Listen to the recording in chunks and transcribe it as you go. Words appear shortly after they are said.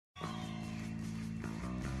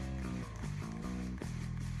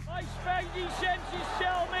90 senses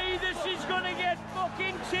tell me this is gonna get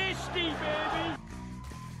fucking tasty, baby.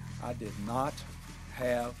 I did not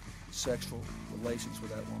have sexual relations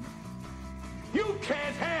with that woman. You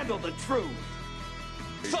can't handle the truth.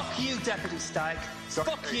 Fuck you, Deputy Stag.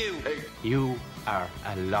 Fuck you. You are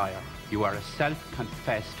a liar. You are a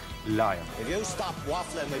self-confessed liar. If you stop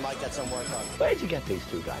waffling, we might get some work done. Where'd you get these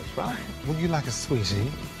two guys from? Would you like a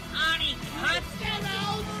sweetie? Arnie, cut! Get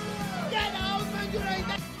out! Get out,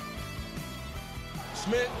 man!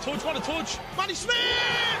 Smith, touch, what a touch! Manny Smith!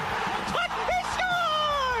 Touch, he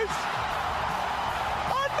scores!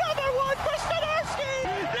 Another one for Stadarski!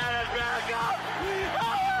 That is back up!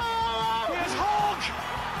 Oh! Here's Hawk!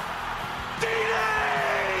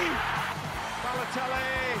 Dini!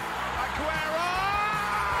 Balotelli! Aguero!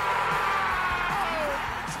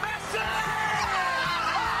 Messi!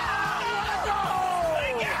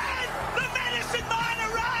 Again! The medicine man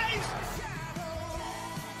arrives!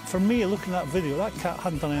 For me, looking at that video, that cat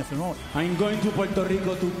hadn't done anything wrong. I'm going to Puerto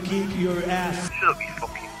Rico to kick your ass. Should be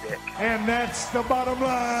fucking dick. And that's the bottom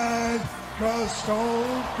line. Cause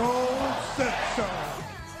Stone Cold said so.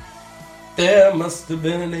 There must have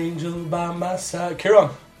been an angel by my side. Kieran,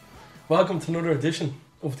 welcome to another edition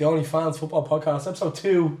of the Only Fans Football Podcast, episode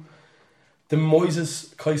 2. The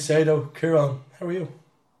Moises Caicedo. Kieran, how are you?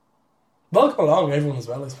 Welcome along, everyone as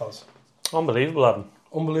well, I suppose. Unbelievable, Adam.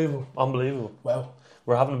 Unbelievable. Wow.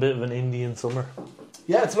 We're having a bit of an Indian summer.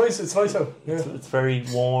 Yeah, it's nice out. Yeah. It's very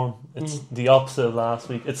warm. It's the opposite of last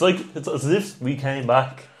week. It's as if we came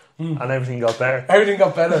back and everything got better. Everything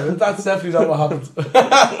got better. That's definitely not what happened.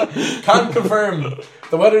 Can't confirm.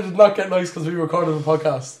 The weather did not get nice because we recorded a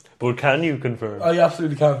podcast. But can you confirm? I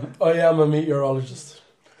absolutely can. I am a meteorologist.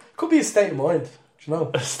 Could be a state of mind, do you know?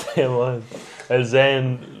 A state of mind. A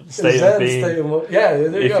zen state of being. Yeah,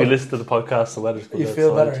 there you go. If you listen to the podcast, the weather's good. You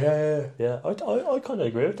feel better, yeah. Yeah, I kind of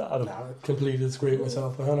agree with that, Adam. Nah, I completely disagree with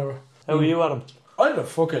myself. How are you, Adam? I had a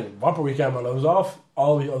fucking whopper weekend, man. I was off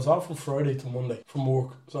all week. I was off from Friday to Monday from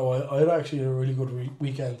work, so I had actually a really good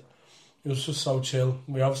weekend. It was just so chill.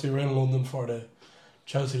 We obviously were in London for the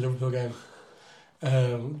Chelsea-Liverpool game.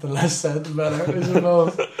 The less said, the better, I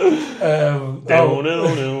suppose.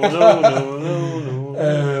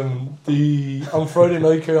 On Friday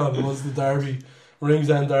night, Kieran, was the derby,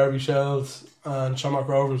 Ringsend Derby, Shells and Shamrock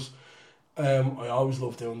Rovers. I always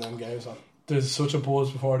love doing them games, man. There's such a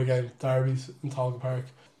buzz before the game. Derbies in Talca Park.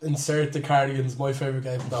 Insert the Cardigans, my favourite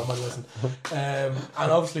game. No, man, listen. And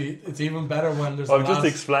obviously, it's even better when there's. I've just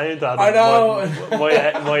explained that. I know.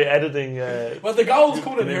 My editing. Well, the goal's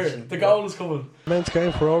coming in here. The goal is coming. Men's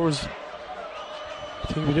game for Rovers.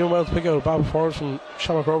 I think we're doing well to pick out a bad performance from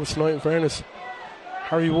Shamrock Rovers tonight, in fairness.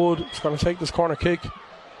 Harry Wood is going to take this corner kick.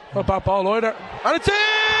 Not a bad ball either. And it's in!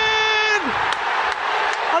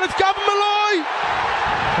 And it's Gavin Malloy!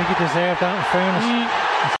 I think he deserved that, in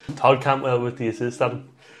fairness. Todd Cantwell with the assist, Adam.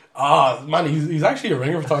 Man, he's actually a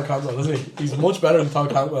ringer for Todd Cantwell, isn't he? He's much better than Todd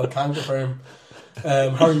Cantwell, can confirm.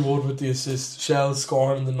 Harry Wood with the assist, Shell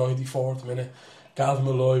scoring in the 94th minute, Gavin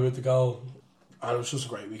Malloy with the goal, and it was just a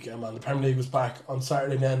great weekend, man. The Premier League was back on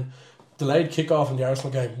Saturday, then delayed kick-off in the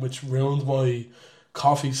Arsenal game, which ruined my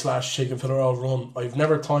coffee/chicken fillet run. I've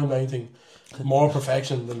never timed anything more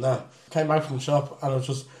perfection than that. Came back from the shop and it was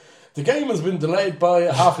just, the game has been delayed by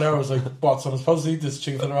half an hour. I was like, what, so I'm supposed to eat this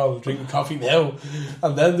chicken fillet and drinking coffee now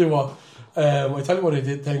and then do what? I tell you what I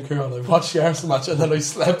did then, Kieran. I watched the Arsenal match and then I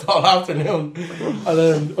slept all afternoon and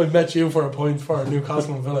then I met you for a point for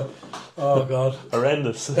Newcastle and Villa. Oh God,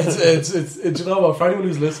 horrendous. It's you know what, for anyone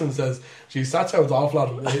who's listening says, geez, that sounds awful,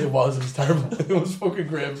 Adam. It was terrible. It was fucking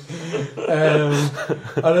grim. And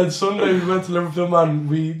then Sunday we went to Liverpool, man.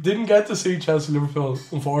 We didn't get to see Chelsea-Liverpool,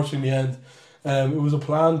 unfortunately, in the end. It was a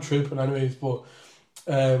planned trip, and anyways, but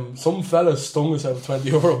some fella stung us out of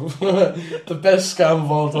 €20. The best scam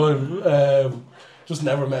of all time. Just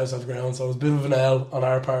never met us at the ground, so it was a bit of an L on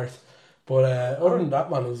our part. But other than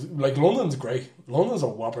that, man, it was, like, London's great. London's a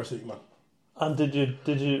whopper city, man. And did you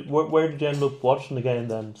where did you end up watching the game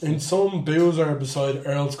then? In some boozer beside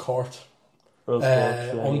Earl's Court,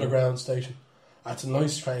 underground station. That's a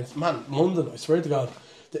nice train. Man, London, I swear to God,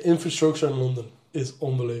 the infrastructure in London is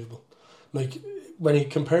unbelievable. Like, when you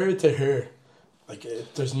compare it to here, like,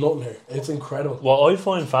 there's nothing here. It's incredible. What I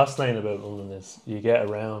find fascinating about London is you get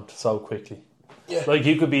around so quickly. Yeah. Like,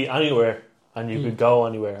 you could be anywhere and you could go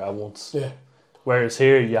anywhere at once. Yeah. Whereas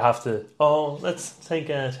here you have to, let's take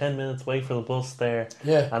 10 minutes, wait for the bus there.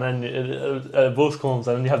 Yeah. And then a bus comes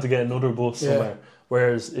and then you have to get another bus somewhere.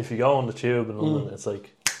 Whereas if you go on the tube in London, it's like...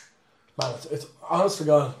 Man, it's honest to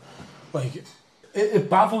God, like, it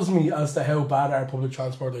baffles me as to how bad our public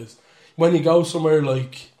transport is. When you go somewhere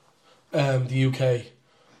like the UK,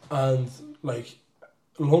 And like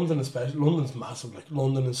London, especially London's massive. Like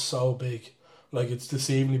London is so big, like it's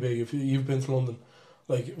deceivingly big. If you've been to London,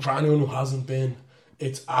 like for anyone who hasn't been,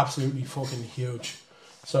 it's absolutely fucking huge.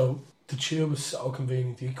 So the tube is so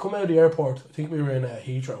convenient. You come out of the airport. I think we were in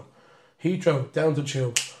Heathrow down to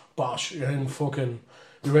tube. Bosh, you're in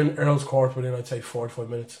Earl's Court within, I'd say, 45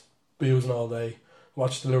 minutes. Boozing all day.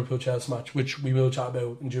 Watch the Liverpool-Chelsea match, which we will chat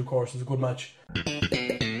about in due course. It's a good match.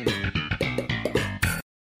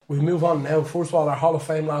 We move on now. First of all, our Hall of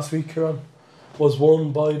Fame last week, Kieran, was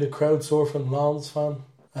won by the crowd surfing Lons fan.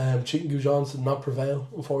 Chicken Goujons did not prevail,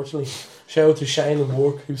 unfortunately. Shout out to Shane and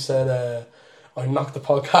Work, who said I knocked the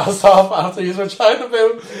podcast off after you were chatting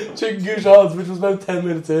about Chicken Goujons, which was about 10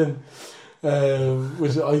 minutes in.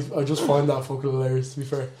 Which I just find that fucking hilarious, to be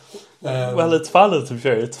fair. Well, it's valid, to be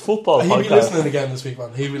fair. It's a football podcast. He'll be listening again this week,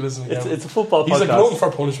 man. He'll be listening again. It's a football podcast. He's like looking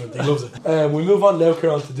for punishment. He loves it. We move on now,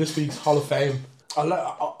 Kieran, to this week's Hall of Fame.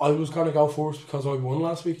 I was going to go first because I won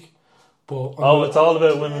last week. But it's all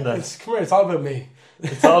about women then. Come here, it's all about me.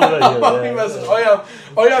 It's all about you.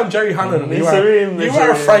 I am Jerry Hannon and you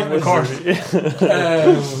are Frank McCourt.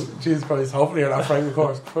 Jesus Christ, hopefully you're not Frank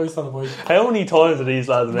McCourt. Christ on the boy. How many times are these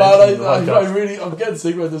lads mentioned? I'm getting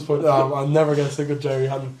sick at this point. I'll never get sick of Jerry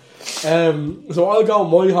Hannon. So I'll go on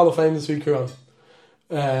my Hall of Fame this week, Kieran.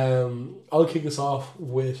 I'll kick us off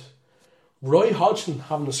with Roy Hodgson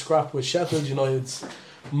having a scrap with Sheffield United's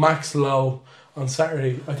Max Lowe on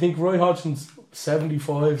Saturday. I think Roy Hodgson's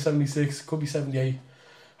 75, 76, could be 78,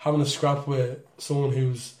 having a scrap with someone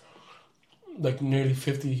who's like nearly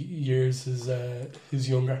 50 years his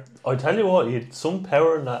younger. I tell you what, he had some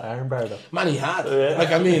power in that armbar though. Man, he had. Yeah.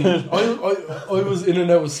 Like, I mean, I was in and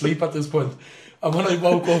out of sleep at this point. And when I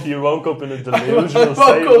woke up... You woke up in a delusional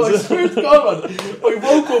state. I swear to God, man. I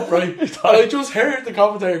woke up, right, and I just heard the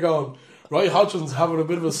commentator going, Roy Hodgson's having a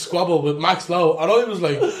bit of a squabble with Max Lowe. And I was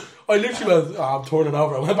like... I literally went, I'm turning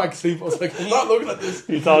over. I went back to sleep. I was like, I'm not looking at this.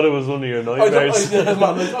 You thought it was one of your nightmares. I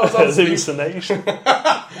was hallucination.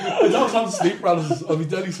 I don't have sleep paralysis. I'll be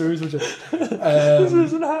deadly serious with you. This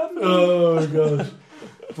isn't happening. Oh my god.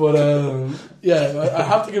 But yeah, I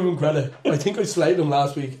have to give him credit. I think I slated him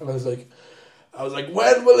last week, and I was like,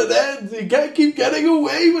 when will it end? He can't keep getting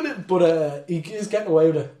away with it. But he is getting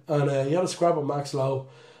away with it, and he had a scrap with Max Lowe.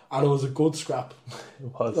 And it was a good scrap. It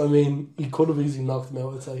was. I mean, he could have easily knocked him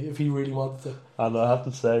out, I'd say, if he really wanted to. And I have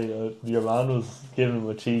to say, your man was giving him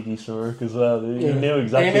a cheeky smirk as well. He knew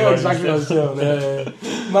exactly what he was doing. Yeah.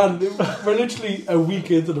 Man, we're literally a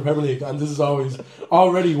week into the Premier League, and this is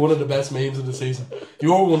already one of the best memes of the season.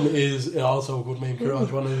 Your one is also a good meme. Kieran, do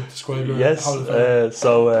you want to describe your Yes.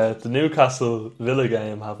 So the Newcastle Villa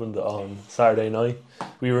game happened on Saturday night.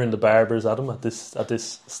 We were in the Barbers, Adam, at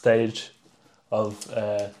this stage of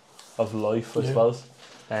life, I suppose,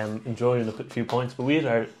 enjoying a few points, but we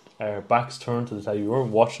had our backs turned to the telly. We weren't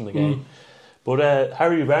watching the game, but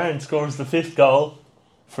Harry Barnes scores the 5th goal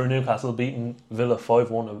for Newcastle, beating Villa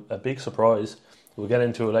 5-1, a big surprise. We'll get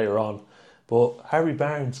into it later on, but Harry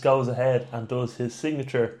Barnes goes ahead and does his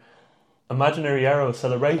signature imaginary arrow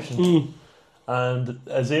celebration, and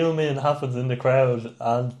a zoom in happens in the crowd,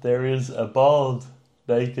 and there is a bald,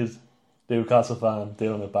 naked Newcastle fan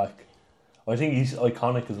doing it back. I think he's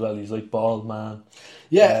iconic as well. He's like bald man.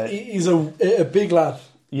 Yeah, he's a big lad.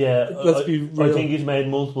 Yeah, let's be real. I think he's made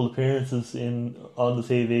multiple appearances on the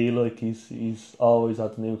TV. Like he's always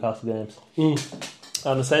at the Newcastle games.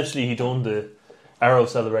 And essentially he done the arrow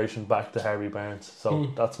celebration back to Harry Barnes. So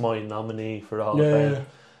that's my nominee for the Hall of Fame.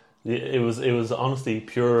 Yeah. It was honestly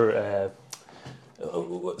pure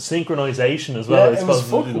synchronization as well. Yeah, it was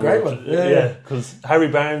fucking great one. Yeah, because Harry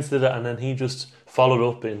Barnes did it, and then he just followed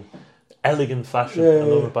up in elegant fashion. I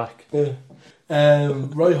love it back.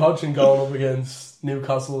 Roy Hodgson going up against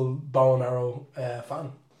Newcastle bow and arrow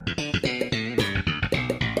fan.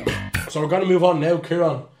 So we're going to move on now,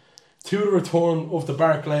 Kieran, to the return of the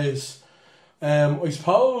Barclays. I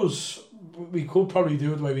suppose we could probably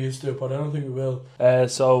do it the way we used to do it, but I don't think we will.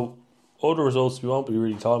 So other results, we won't be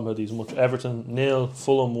really talking about these much. Everton 0,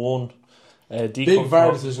 Fulham 1. Big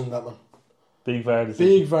VAR decision, that one. Big VAR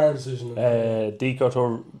decision.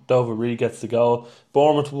 Deco Doveri gets the goal.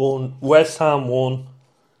 Bournemouth 1, West Ham 1.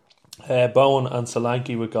 Bowen and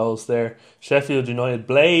Solanke with goals there. Sheffield United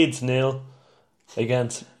Blades 0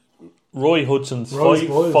 against Roy Hodgson's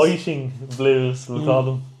Fighting Blues, we'll call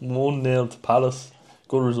them. 1-0 to Palace.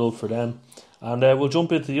 Good result for them. And we'll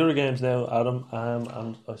jump into the other games now, Adam.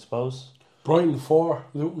 And I suppose Brighton 4,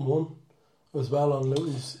 Luton 1 as well on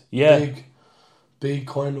Luton's big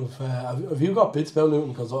kind of... have you got bits about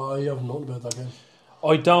Luton? Because I have nothing about that game.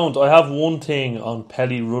 I don't. I have one thing on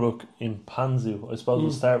Pelly Ruddock in Panzu. I suppose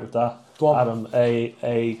we'll start with that. Go on. Adam,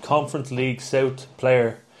 a Conference League South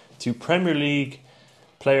player to Premier League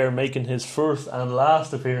player making his first and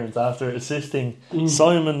last appearance after assisting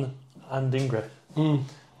Simon and Dingra.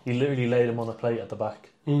 He literally laid him on a plate at the back.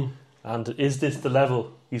 And is this the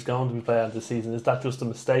level he's going to be playing at this season? Is that just a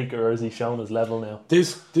mistake, or has he shown his level now?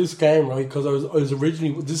 This game, right, because I was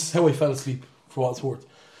originally... This is how I fell asleep, for what it's worth.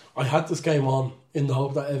 I had this game on in the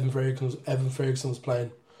hope that Evan Ferguson was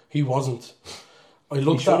playing. He wasn't.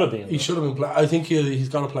 He should have been. He should have been playing. I think he's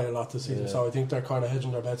going to play a lot this season, so I think they're kind of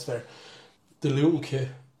hedging their bets there. The Luton kit,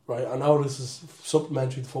 right, I know this is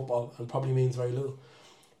supplementary to football and probably means very little,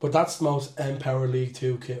 but that's the most Empower League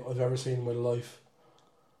 2 kit I've ever seen in my life.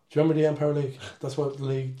 Do you remember the Empower League? That's what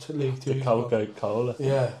League 2 the Coca-Cola.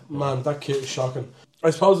 Yeah, man, that kit is shocking. I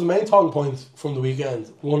suppose the main talking point from the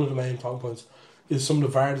weekend, one of the main talking points, is some of the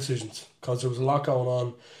VAR decisions, because there was a lot going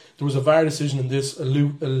on. There was a VAR decision in this, a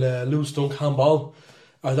loose dunk handball.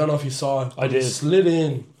 I don't know if you saw it. I did. He slid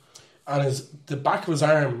in, and the back of his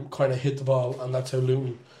arm kind of hit the ball, and that's how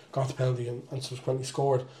Luton got the penalty and subsequently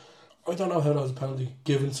scored. I don't know how that was a penalty,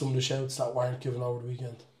 given some of the shouts that weren't given over the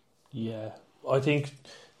weekend. Yeah, I think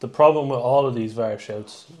the problem with all of these VAR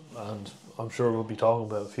shouts, and I'm sure we'll be talking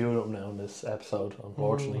about a few of them now in this episode,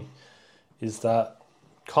 unfortunately, is that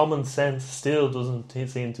common sense still doesn't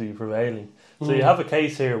seem to be prevailing. So you have a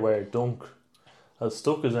case here where Dunk has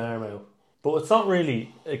stuck his arm out, but it's not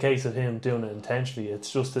really a case of him doing it intentionally.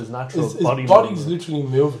 It's just his natural His body. body's literally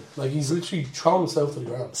moving, like he's literally throwing himself to the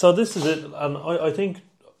ground. So this is it, and I think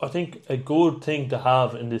a good thing to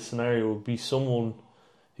have in this scenario would be someone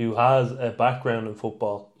who has a background in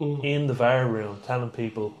football in the VAR room, telling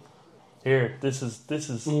people, here, this is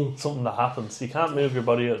something that happens. You can't move your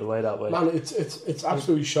body out of the way that way. Man, it's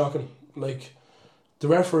absolutely shocking. Like, the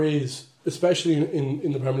referees, especially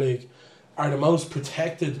in the Premier League, are the most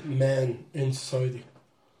protected men in society.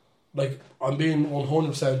 Like, I'm being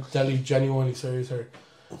 100% genuinely serious here.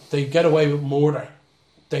 They get away with murder.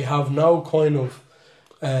 They have no kind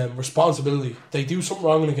of responsibility. They do something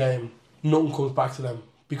wrong in a game, nothing comes back to them,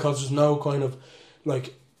 because there's no kind of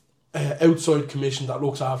like outside commission that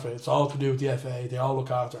looks after it. It's all to do with the FA. They all look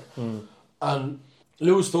after it. And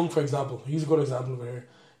Lewis Dunk, for example, he's a good example of it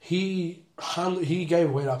here. He gave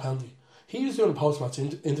away that penalty. He was doing a post-match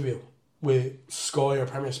interview with Sky or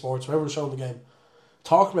Premier Sports, whoever was showing the game,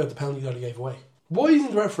 talking about the penalty that he gave away. Why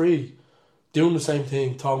isn't the referee doing the same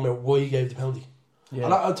thing, talking about why he gave the penalty? Yeah.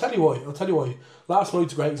 And I'll tell you why. Last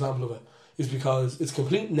night's a great example of it, is because it's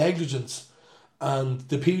complete negligence, and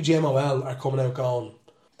the PGMOL are coming out going,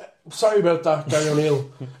 sorry about that, Gary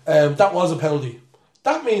O'Neill. That was a penalty.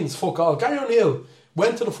 That means fuck all. Gary O'Neill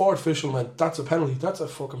went to the fourth official and went, that's a penalty. That's a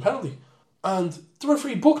fucking penalty. And the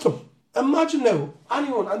referee booked him. Imagine now,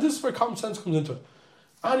 anyone, and this is where common sense comes into it,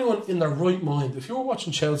 anyone in their right mind, if you were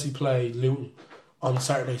watching Chelsea play Luton on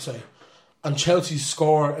Saturday, say, and Chelsea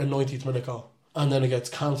score a 90th minute goal, and then it gets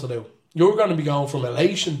cancelled out, you're going to be going from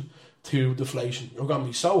elation to deflation. You're going to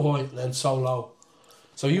be so high and then so low.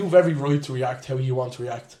 So you have every right to react how you want to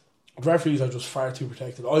react. Referees are just far too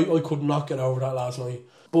protected. I could not get over that last night.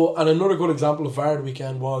 And another good example of VAR the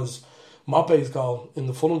weekend was Moppe's goal in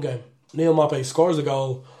the Fulham game. Neil Moppe scores a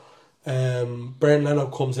goal. Bernd Leno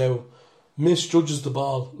comes out, misjudges the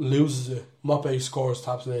ball, loses it. Moppe scores,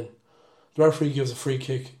 taps it in. The referee gives a free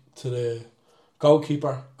kick to the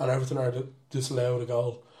goalkeeper, and Everton are disallowed a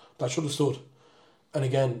goal that should have stood. And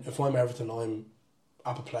again, if I'm Everton, I'm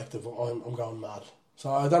apoplectic. I'm going mad. So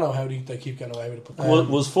I don't know how they keep getting away with it.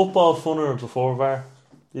 Was football funner before VAR,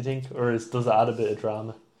 do you think, or does it add a bit of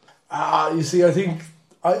drama? You see, I think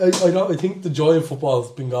I think the joy of football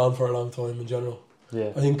has been gone for a long time in general.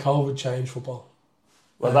 Yeah, I think COVID changed football.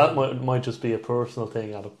 Well, that might just be a personal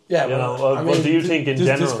thing, Adam. Yeah, what do you think in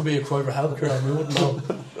general? This could be a cry for help, Kieran. We wouldn't know.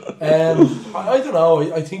 I don't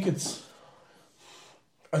know. I think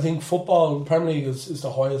football, the Premier League is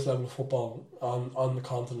the highest level of football on the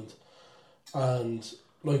continent. And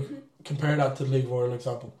like, compare that to the League of Ireland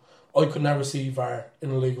example. I could never see VAR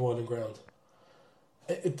in a League of Ireland ground.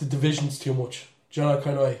 The division's too much. Do you know that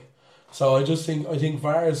kind of way? So I think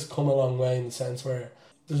VAR has come a long way in the sense where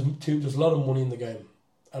there's a lot of money in the game,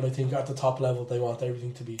 and I think at the top level they want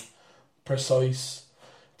everything to be precise,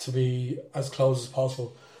 to be as close as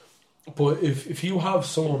possible. But if you have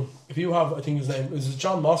someone, I think his name is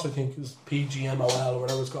John Moss, I think is PGMOL or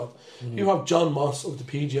whatever it's called. If you have John Moss of the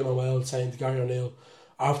PGMOL saying to Gary O'Neill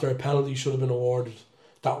after a penalty should have been awarded,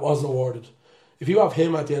 that wasn't awarded. If you have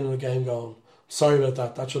him at the end of the game going, sorry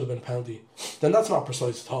about that should have been a penalty, then that's not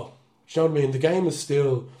precise at all. Do you know what I mean? The game is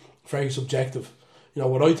still very subjective. You know,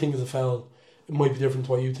 what I think is a foul, it might be different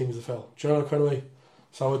to what you think is a foul. Do you know that kind of way?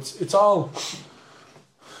 So it's all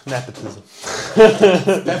nepotism.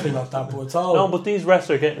 Definitely not that, but it's all... No, but these refs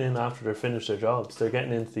are getting in after they've finished their jobs. They're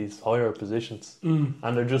getting into these higher positions. And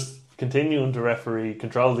they're just continuing to referee,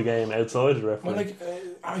 control the game outside the referee. Well,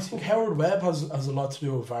 I think Howard Webb has a lot to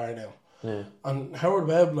do with VAR now. Yeah. And Howard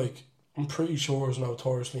Webb, I'm pretty sure is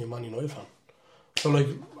notoriously a Man United fan. So,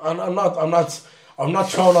 I'm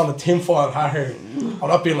not throwing on a tinfoil hat here. I'm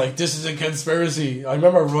not being like, this is a conspiracy. I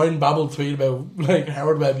remember Ryan Babel tweeted about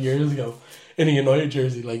Howard Webb years ago in a United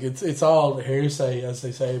jersey. It's all hearsay, as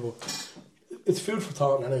they say, but it's food for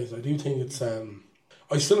thought anyways. I do think it's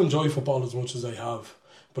I still enjoy football as much as I have,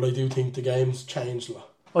 but I do think the game's changed a lot.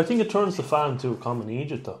 I think it turns the fan to a common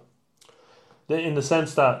Egypt though. In the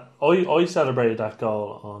sense that I celebrated that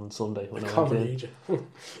goal on Sunday when I went in.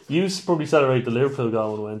 You probably celebrate the Liverpool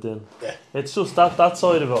goal when I went in. Yeah. It's just that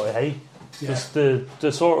side of it I hate. Yeah. Just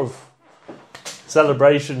the sort of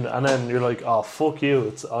celebration, and then you're like, oh fuck you,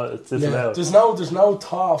 it's disallowed. There's no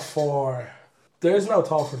thought for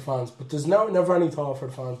the fans, but there's never any thought for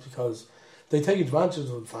the fans because they take advantage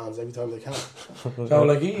of the fans every time they can.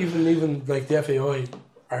 So even the FAI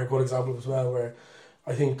are a good example as well, where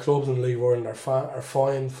I think clubs in League One are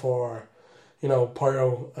fined for,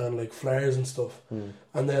 pyro and flares and stuff,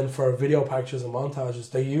 and then for video packages and montages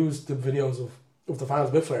they use the videos of the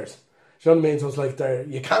fans with flares. Do you know what I mean? So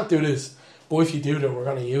it's you can't do this, but if you do that, we're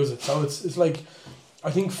going to use it. So it's I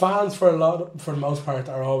think fans for the most part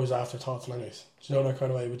are always afterthoughts anyways. Do you know that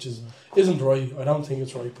kind of way, which isn't right. I don't think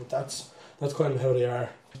it's right, but that's kind of how they are.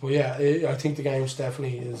 But yeah, I think the game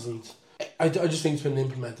definitely isn't. I just think it's been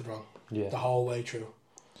implemented wrong. Yeah. The whole way through.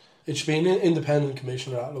 It should be an independent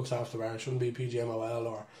commissioner that looks after VAR. It shouldn't be PGMOL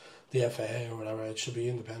or the FAA or whatever. It should be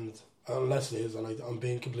independent. Unless it is, and I'm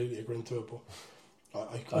being completely ignorant to it,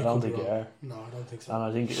 but I don't think you are. No, I don't think so. And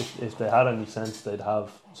I think if they had any sense, they'd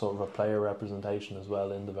have sort of a player representation as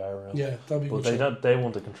well in the VAR room. Yeah, that'd be good. But they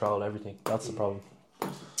want to control everything. That's the problem. I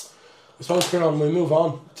suppose, Kieran, we move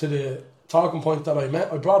on to the talking point that I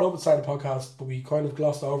brought up at the start of the podcast, but we kind of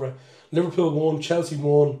glossed over it. Liverpool won, Chelsea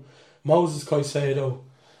won, Moises Caicedo,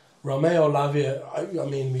 Romeo Lavia. I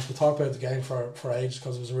mean, we could talk about the game for ages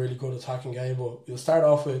because it was a really good attacking game, but we'll start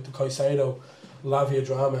off with the Caicedo Lavia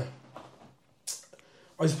drama.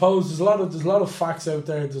 I suppose there's a lot of facts out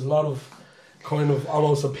there. There's a lot of kind of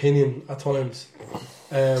almost opinion at times.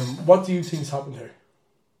 What do you think's happened here?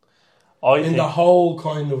 In the whole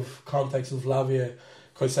kind of context of Lavia,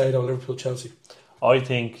 Caicedo, Liverpool, Chelsea. I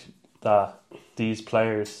think that these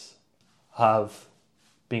players have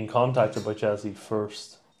been contacted by Chelsea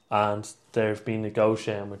first, and they've been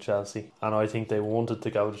negotiating with Chelsea, and I think they wanted to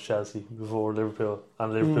go to Chelsea before Liverpool,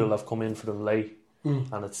 and Liverpool have come in for them late,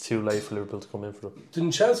 and it's too late for Liverpool to come in for them.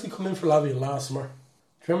 Didn't Chelsea come in for Lavia last summer?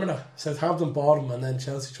 Do you remember that? Southampton bought him, and then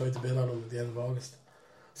Chelsea tried to bid on him at the end of August.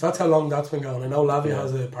 So that's how long that's been going. I know Lavia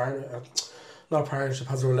has a partner, not partnership,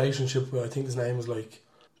 has a relationship with, I think his name was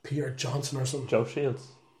Peter Johnson or something. Joe Shields.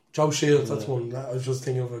 Joe Shields, that's one. I was just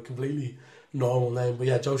thinking of a completely normal name, but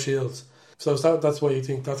yeah, Joe Shields. So that's why you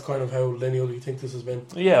think, that's kind of how lineal you think this has been.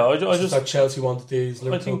 Yeah, I just that Chelsea wanted these,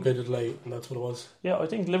 Liverpool bidded late, and that's what it was. Yeah, I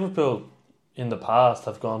think Liverpool in the past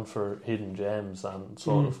have gone for hidden gems, and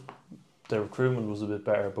sort of their recruitment was a bit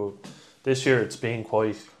better, but this year it's been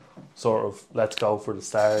quite sort of, let's go for the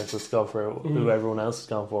stars, let's go for who everyone else has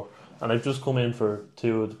gone for. And I've just come in for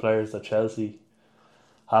two of the players that Chelsea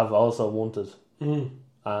have also wanted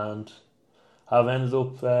and have ended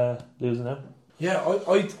up losing out. Yeah,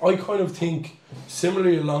 I kind of think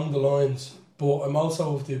similarly along the lines, but I'm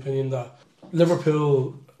also of the opinion that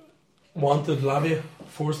Liverpool wanted Lavia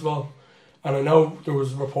first of all, and I know there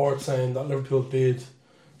was reports saying that Liverpool bid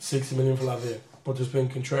 60 million for Lavia, but there's been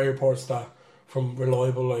contrary reports that from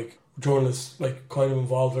reliable journalists kind of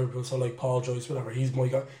involved Liverpool, so Paul Joyce, whatever, he's my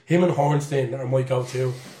guy. Him and Hornstein are my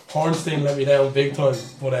go-to. Hornstein let me down big time,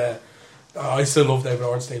 but I still love David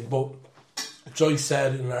Hornstein. But Joyce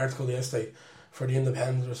said in an article yesterday for the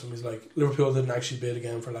Independent or something, he's like, Liverpool didn't actually bid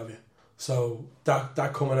again for Lavia. So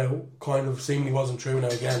that coming out kind of seemingly wasn't true now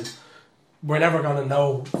again. We're never going to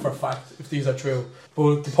know for a fact if these are true.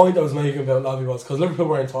 But the point I was making about Lavia was, because Liverpool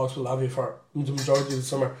were in talks with Lavia for the majority of the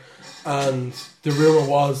summer, and the rumour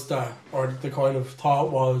was that, or the kind of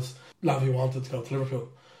thought was, Lavia wanted to go to Liverpool.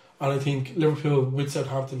 And I think Liverpool with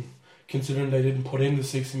Southampton, considering they didn't put in the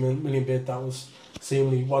 60 million bid, that was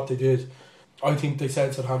seemingly what they did. I think they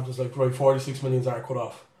said Southampton's right, 46 million's our cut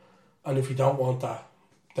off, and if you don't want that,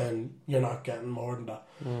 then you're not getting more than that.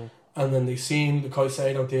 And then they seen the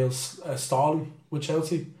Caicedo deal stalling with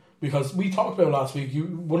Chelsea, because we talked about last week,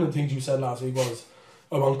 one of the things you said last week was,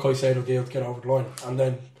 I want Caicedo deal to get over the line, and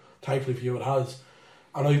then Thankfully for you, it has.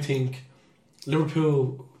 And I think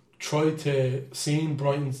Liverpool tried to see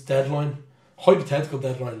Brighton's deadline, hypothetical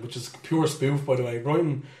deadline, which is pure spoof, by the way.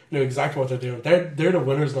 Brighton know exactly what they're doing. They're the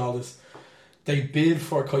winners in all this. They bid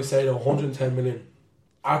for Caicedo 110 million.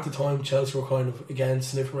 At the time, Chelsea were kind of, again,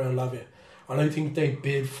 sniffing around Lavia. And I think they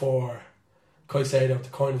bid for Caicedo to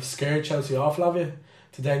kind of scare Chelsea off Lavia,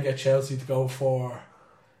 to then get Chelsea to go for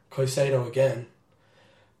Caicedo again.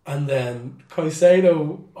 And then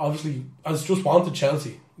Caicedo obviously has just wanted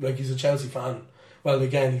Chelsea. Like, he's a Chelsea fan. Well,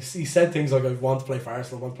 again, he said things like, I want to play for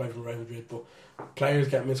Arsenal, I want to play for Real Madrid, but players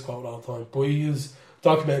get misquoted all the time. But he is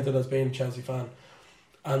documented as being a Chelsea fan.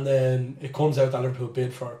 And then it comes out that Liverpool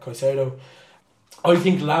bid for Caicedo. I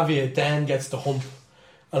think Lavia then gets the hump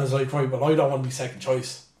and is like, right, well, I don't want to be second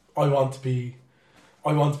choice. I want to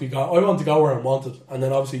go where I'm wanted. And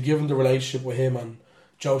then obviously, given the relationship with him and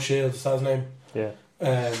Joe Shields, is that his name? Yeah.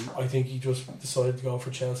 I think he just decided to go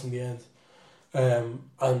for Chelsea in the end.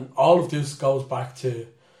 And all of this goes back to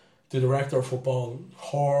the director of football,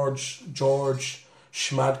 George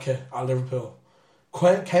Schmadtke at Liverpool.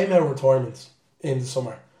 Came out of retirement in the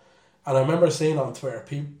summer. And I remember seeing on Twitter,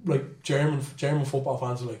 people, like German football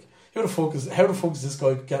fans were like, how the fuck is this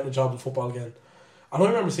guy getting a job in football again? And I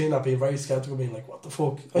remember seeing that, being very sceptical, being like, what the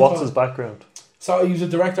fuck? What's his background? So he was a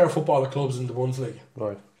director of football at clubs in the Bundesliga.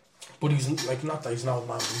 Right. But he's like, not that he's an old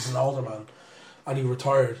man, but he's an older man. And he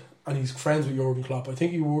retired. And he's friends with Jurgen Klopp. I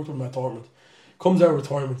think he worked with him at Dortmund. Comes out of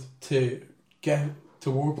retirement to get to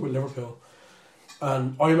work with Liverpool.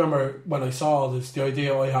 And I remember when I saw this, the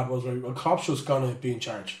idea I had was, right, well, Klopp's just going to be in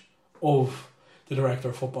charge of the director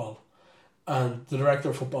of football. And the director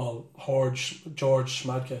of football, George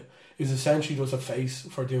Schmadtke, is essentially just a face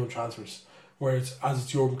for doing transfers. Whereas as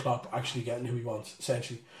it's Jurgen Klopp actually getting who he wants,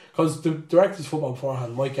 essentially. Because the directors of football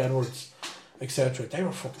beforehand, Mike Edwards, etc., they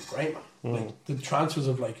were fucking great, man. Like, the transfers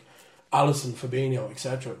of like Alisson, Fabinho,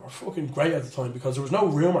 etc., were fucking great at the time because there was no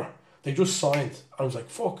rumour. They just signed. I was like,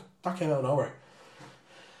 fuck, that came out of nowhere.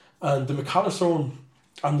 And the McAllister one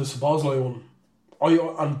and the Szoboszlai one,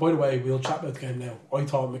 and by the way, we'll chat about the game now. I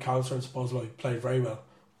thought McAllister and Szoboszlai played very well.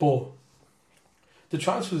 But the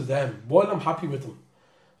transfers of them, while I'm happy with them,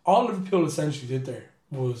 all Liverpool essentially did there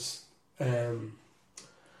was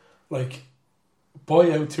like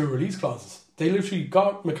buy out 2 release clauses. They literally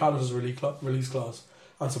got McAllister's release clause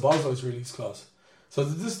and Szoboszlai's release clause. So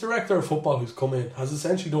this director of football who's come in has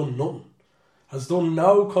essentially done nothing. Has done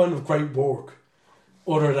no kind of great work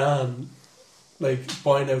other than like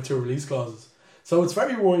buying out 2 release clauses. So it's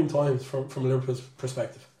very worrying times from Liverpool's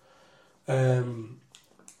perspective. I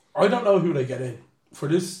don't know who they get in for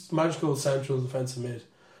this magical central defensive mid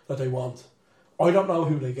that they want. I don't know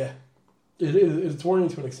who they get. It's worrying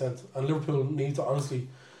to an extent, and Liverpool need to honestly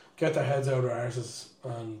get their heads out of their arses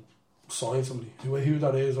and sign somebody. Who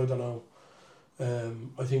that is, I don't know.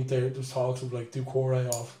 I think there's talks of like Doucouré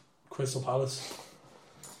off Crystal Palace,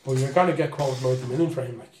 but you're going to get quoted 90 million for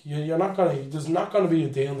him. Like you're not going to. There's not going to be a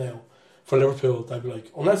deal now for Liverpool. They'd be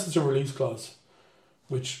like, unless it's a release clause,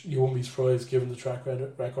 which you wouldn't be surprised given the track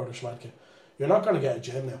record of Schmadtke. You're not going to get a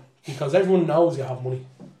gem now because everyone knows you have money.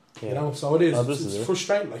 Yeah. You know, so it is. It's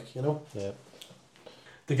frustrating, like, you know. Yeah.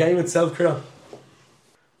 The game itself, Kieran.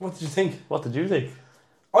 What did you think? What did you think?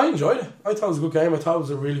 I enjoyed it. I thought it was a good game. I thought it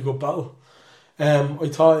was a really good battle. I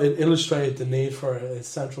thought it illustrated the need for a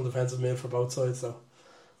central defensive mid for both sides, though.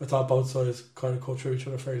 I thought both sides kind of cut through each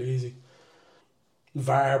other fairly easy.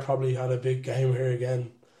 VAR probably had a big game here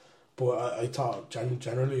again, but I thought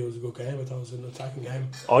generally it was a good game. I thought it was an attacking game.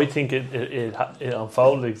 I think it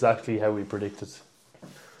unfolded exactly how we predicted.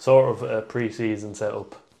 Sort of a pre-season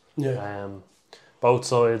setup. Yeah. Both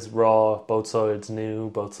sides raw, both sides new,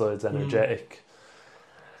 both sides energetic.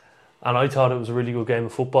 And I thought it was a really good game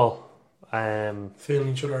of football. Feeling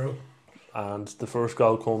each other out. And the first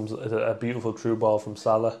goal comes a beautiful through ball from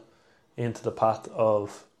Salah into the path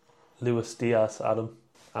of Luis Diaz, Adam.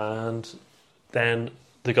 And then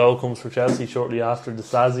the goal comes for Chelsea shortly after the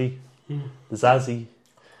Zazie. The Zazie.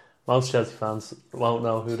 Most Chelsea fans won't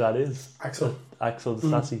know who that is. Axel the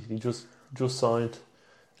Zazie. He just signed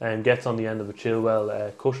and gets on the end of a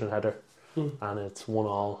Chilwell cushion header. And it's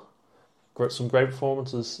 1-1. Some great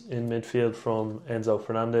performances in midfield from Enzo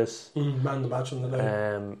Fernandez. Man of the match on the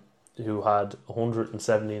day. Who had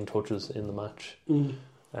 117 touches in the match.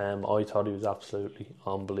 I thought he was absolutely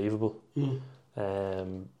unbelievable.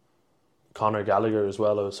 Conor Gallagher as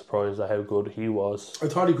well, I was surprised at how good he was. I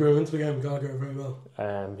thought he grew into the game, Gallagher, very well.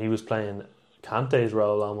 He was playing Kante's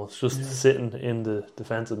role almost, just sitting in the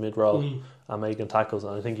defensive mid role and making tackles,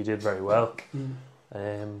 and I think he did very well.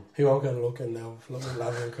 He won't get a look in now. Looking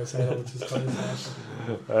Lavin and Caicedo, which is kind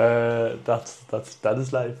of that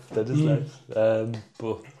is life. That is life.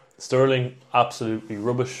 But Sterling, absolutely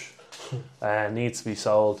rubbish. Needs to be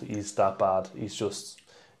sold. He's that bad. He's just.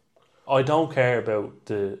 I don't care about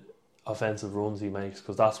the offensive runs he makes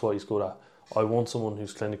because that's what he's good at. I want someone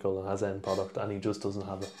who's clinical and has end product, and he just doesn't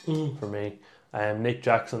have it for me. Nick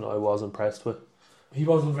Jackson, I was impressed with. He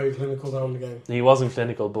wasn't very clinical down the game. He wasn't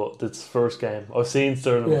clinical, but it's first game. I've seen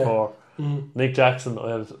Sterling before. Nick Jackson,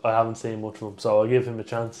 I haven't seen much of him, so I'll give him a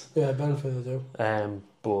chance. Yeah, benefit I do.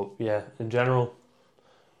 But yeah, in general,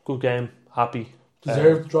 good game. Happy.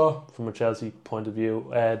 Deserved draw from a Chelsea point of view.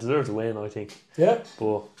 Deserved to win, I think. Yeah.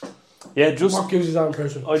 But yeah, just what gives you that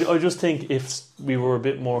impression? I just think if we were a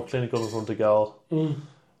bit more clinical in front of goal,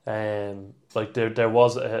 like there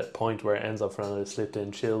was a point where Enzo Fernandez slipped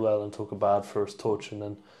in Chilwell and took a bad first touch, and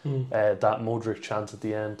then that Modric chance at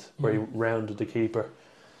the end where he rounded the keeper.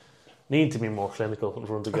 Need to be more clinical in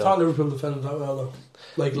front of goal. I thought Liverpool defended that well though,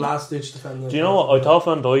 like last ditch defending. Do you know what? I thought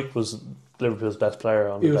Van Dijk was Liverpool's best player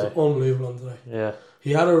on the day. He was unbelievable on the day. Yeah,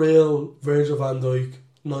 he had a real Virgil van Dijk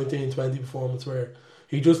 1920 performance where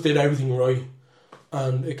he just did everything right,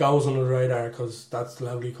 and it goes under the radar because that's the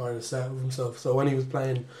level he kind of set with himself. So when he was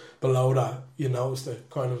playing below that, you noticed it,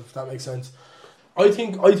 kind of, if that makes sense. I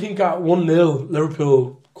think at 1-0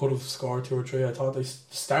 Liverpool could have scored 2 or 3. I thought they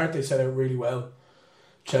set it really well.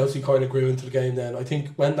 Chelsea kind of grew into the game then. I think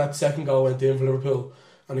when that second goal went in for Liverpool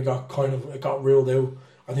and it got ruled out,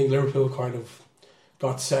 I think Liverpool kind of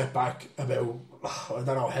got set back about, I don't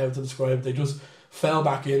know how to describe it. They just fell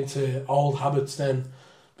back into old habits then,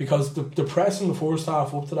 because the press in the first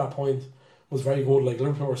half up to that point was very good. Like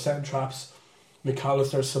Liverpool were setting traps.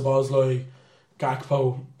 McAllister, Szoboszlai,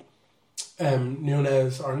 Gakpo,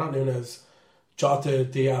 Jota,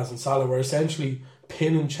 Diaz and Salah were essentially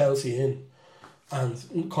pinning Chelsea in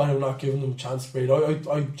and kind of not giving them a chance to breathe.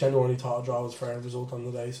 I genuinely thought a draw was a fair result on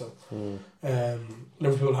the day. So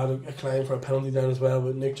Liverpool had a claim for a penalty then as well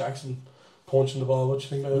with Nick Jackson punching the ball. What do you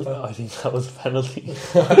think about that? I think that was a penalty.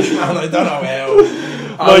 Man, I don't know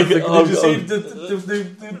how. Did you see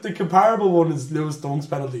the comparable one is Lewis Dunk's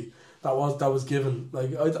penalty that was given? Like,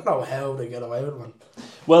 I don't know how they get away with it, man.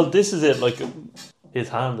 Well, this is it. Like, his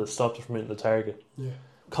hand has stopped it from hitting the target. Yeah.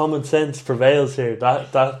 Common sense prevails here.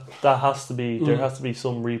 That has to be. There has to be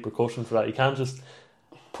some repercussion for that. You can't just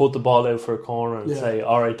put the ball out for a corner and say,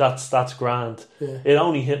 "All right, that's grand." Yeah. It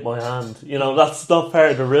only hit my hand. You know, that's not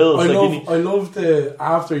part of the rules. I love the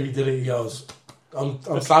after he did it. He goes, "I'm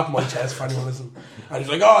slapping my chest for anyone listening," and he's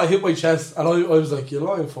like, "Oh, I hit my chest," and I was like, "You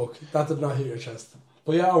lying fuck! That did not hit your chest."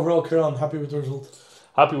 But yeah, overall, Kieran, happy with the result.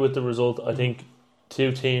 Happy with the result. I think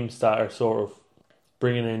two teams that are sort of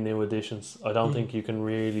bringing in new additions. I don't think you can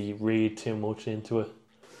really read too much into it.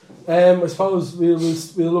 I suppose we'll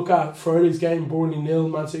look at Friday's game. Burnley 0,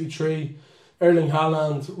 Man City 3. Erling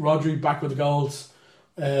Haaland, Rodri back with the goals.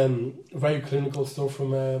 Very clinical stuff from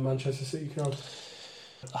Manchester City.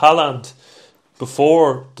 Haaland,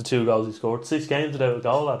 before the 2 goals he scored, 6 games without a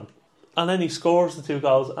goal at him. And then he scores the 2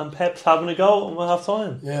 goals and Pep's having a go and we'll have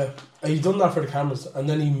time. Yeah, he's done that for the cameras, and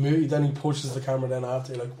then he pushes the camera then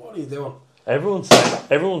after. You're like, what are you doing? Everyone's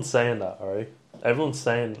saying that, alright? Everyone's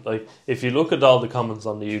saying, like, if you look at all the comments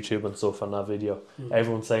on the YouTube and stuff on that video,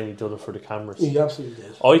 everyone's saying he did it for the cameras. He absolutely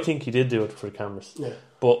did. I think he did do it for the cameras. Yeah.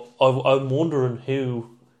 But I'm wondering who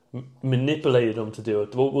manipulated him to do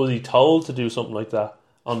it. Was he told to do something like that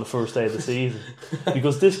on the first day of the season?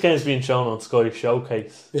 Because this game's being shown on Sky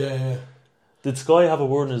Showcase. Yeah. Did Sky have a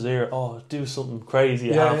word in his ear? Oh, do something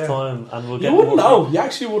crazy at half time, and we'll get. You wouldn't know. You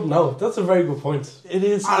actually wouldn't know. That's a very good point. It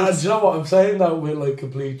is. And do you know what? I'm saying that with like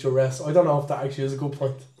complete duress. I don't know if that actually is a good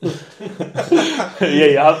point. Yeah,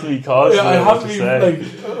 you have to be cautious. Yeah, I have to be like.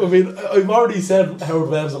 I mean, I've already said Howard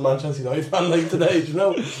Webb's a Manchester United fan like today. Do you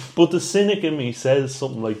know? But the cynic in me says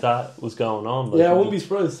something like that was going on. Like, yeah, I wouldn't be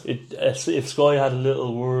surprised. If Sky had a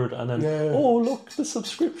little word and then, oh look, the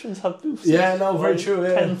subscriptions have boosted. Yeah, no, very true.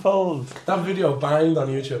 Yeah, tenfold. That video banged on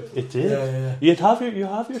YouTube. It did. Yeah. You have your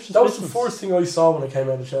suspicions. That was the first thing I saw when I came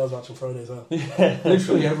out of Shell's match on Friday as well. Yeah.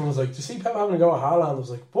 Literally, everyone was like, "Do you see Pep having a go at Haaland?" I was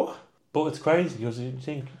like, "What?" But it's crazy because you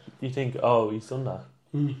think, oh, he's done that.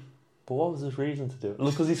 But what was his reason to do it?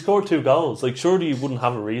 Look, because he scored 2 goals. Like, surely you wouldn't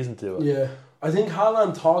have a reason to do it. Yeah, I think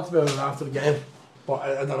Haaland talked about it after the game. But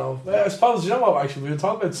I don't know. I suppose, you know what, actually, we'll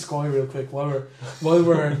talk about Sky real quick while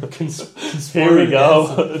we're conspiring. Here we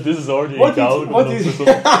go. This is already what do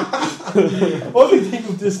you think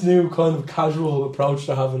of this new kind of casual approach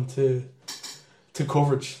to having to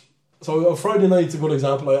coverage? So Friday night's a good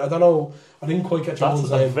example. I don't know. I didn't quite catch your That's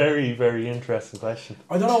one's a name. very, very interesting question.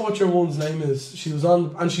 I don't know what your one's name is. She was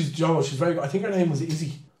on, and she's very good. I think her name was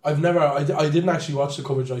Izzy. I didn't actually watch the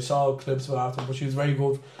coverage. I saw clips of it after, but she was very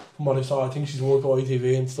good from what I saw. I think she's worked with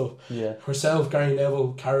ITV and stuff. Yeah. Herself, Gary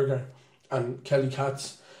Neville, Carragher, and Kelly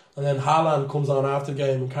Katz. And then Haaland comes on after the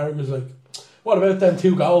game, and Carragher's like, "What about them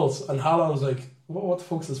 2 goals?" And Haaland was like, "What the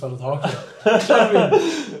fuck's this fella talking about?" You know what I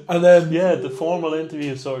mean? And then the formal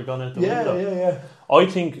interview sort of gone out the window. Yeah. I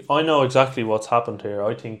think I know exactly what's happened here.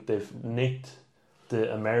 I think they've nicked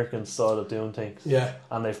the American style of doing things. Yeah.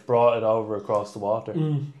 And they've brought it over across the water.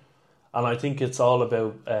 Mm. And I think it's all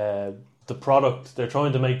about the product. They're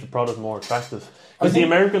trying to make the product more attractive. Because the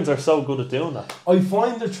Americans are so good at doing that. I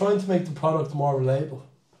find they're trying to make the product more relatable.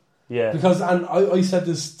 Yeah. Because, and I said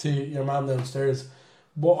this to your man downstairs,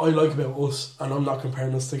 what I like about us, and I'm not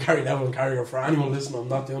comparing us to Gary Neville and Carragher for anyone listening, I'm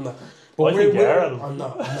not doing that. But I'm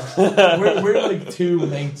not. we're like 2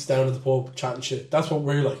 mates down at the pub chatting shit. That's what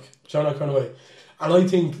we're like. Do you know that kind of way? And I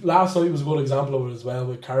think last night was a good example of it as well,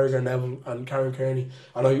 with Carragher, Neville and Karen Kearney.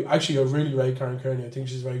 And I really rate Karen Kearney. I think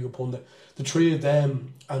she's a very good pundit. The 3 of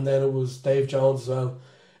them, and then it was Dave Jones as well.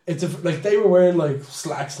 Like they were wearing like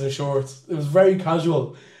slacks and shorts. It was very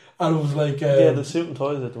casual. And it was like... the suit and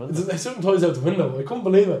ties out the window. The suit and ties out the window. I couldn't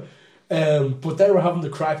believe it. But they were having the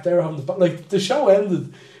crack. They were having the... Like, the show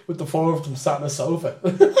ended with the 4 of them sat on a sofa.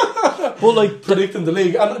 But like predicting the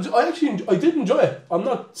league. And I did enjoy it. I'm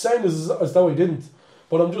not saying this as though I didn't.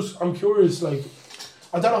 But I'm curious, like...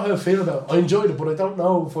 I don't know how I feel about it. I enjoyed it, but I don't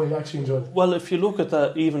know if I actually enjoyed it. Well, if you look at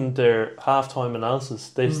that, even their halftime analysis,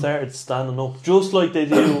 they've started standing up, just like they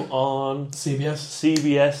do on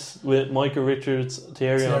CBS with Micah Richards,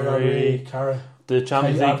 Thierry Henry, the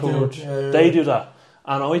Champions League coverage. They do that.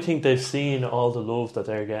 And I think they've seen all the love that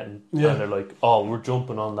they're getting. Yeah. And they're like, oh, we're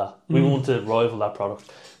jumping on that. We want to rival that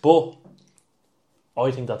product. But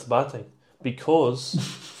I think that's a bad thing.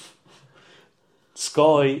 Because...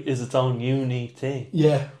 Sky is its own unique thing.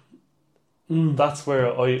 Yeah. That's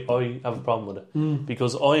where I have a problem with it.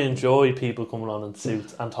 Because I enjoy people coming on in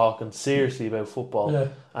suits and talking seriously about football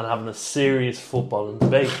and having a serious football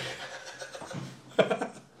debate.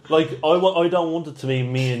 Like, I don't want it to be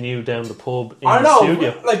me and you down the pub in the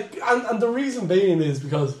studio. Like, and the reason being is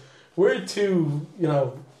because we're 2,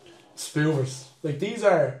 spoofers. Like, these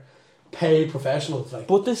are... paid professionals, like.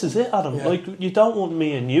 But this is it, Adam. Yeah. Like, you don't want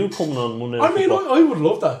me and you coming on Monday Night Football. I would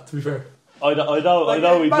love that, to be fair. I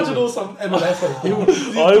know. Imagine us on MLS, like,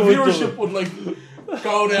 the viewership would like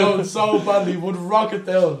go down so badly, would rocket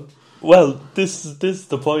down. Well, this is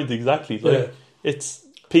the point exactly. Like, it's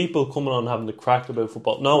people coming on having the crack about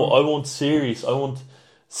football. No, I want serious. I want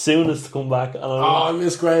Souness to come back, and I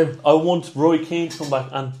miss Graham. I want Roy Keane to come back,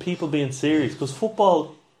 and people being serious, because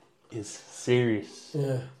football is serious.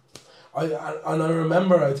 Yeah. I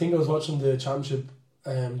remember, I think I was watching the championship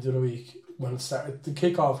the other week when it started. The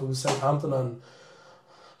kickoff, it was Southampton on,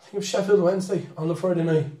 I think it was Sheffield Wednesday on the Friday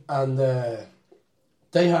night, and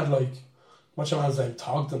they had like, what's your man's name,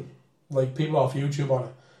 Togden, like people off YouTube on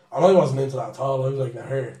it, and I wasn't into that at all. I was like, now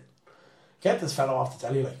here, get this fellow off the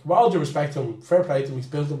telly. Like, with all due respect to him, fair play to him, he's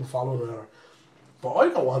built up a following or whatever. But I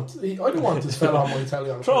don't want this fella on my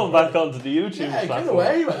telly. Throw him back onto the YouTube platform. Get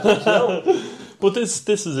away, man. But this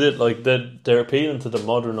is it. Like, they're appealing to the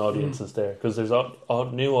modern audiences there, because there's a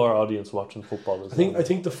newer audience watching football as well. I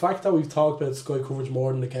think the fact that we've talked about Sky coverage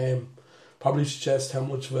more than the game probably suggests how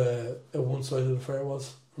much of a one-sided affair it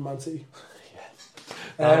was for Man City.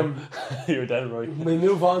 You're dead right. We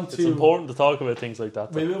move on to... It's important to talk about things like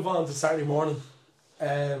that. We move on to Saturday morning.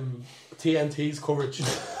 TNT's coverage.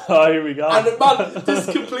 Oh, here we go. And man, this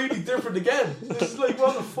is completely different again. This is like,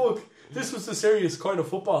 what the fuck? This was the serious kind of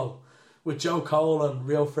football with Joe Cole and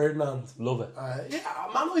Rio Ferdinand. Love it. I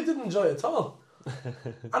didn't enjoy it at all. And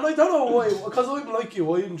I don't know why, because I'm like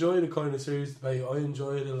you, I enjoy the kind of serious debate. I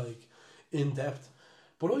enjoy the like in depth.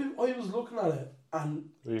 But I was looking at it and...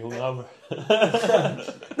 Were you hungover?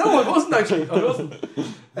 No, I wasn't actually. I wasn't.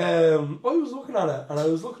 I was looking at it and I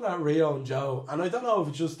was looking at Rio and Joe, and I don't know if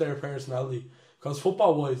it's just their personality, because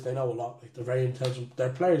football wise they know a lot. Like, they're very intelligent. They're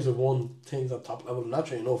players who won things at top level, and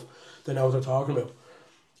naturally enough they know what they're talking about.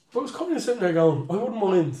 But I was kind of sitting there going, I wouldn't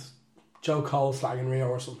mind Joe Cole slagging Rio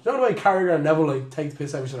or something. You know the way Carragher and Neville like take the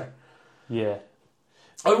piss out of each other? Yeah.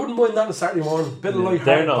 I wouldn't mind that on a Saturday morning. Bit of light.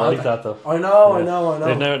 They're not like that though. I know.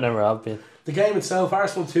 They never have been. The game itself,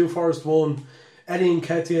 Arsenal 2, Forest 1. Eddie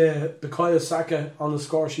Nketiah, Bukayo Saka on the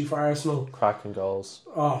score sheet for Arsenal. Cracking goals.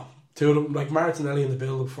 Oh, 2 of them, like Martinelli in the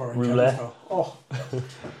build-up for Roulette. Oh.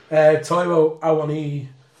 Taiwo Awoniyi,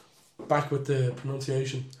 back with the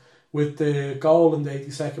pronunciation, with the goal in the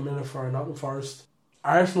 82nd minute for Nottingham Forest.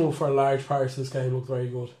 Arsenal for large parts of this game looked very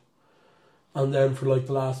good. And then for like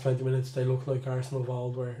the last 20 minutes they looked like Arsenal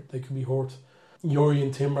evolved where they could be hurt.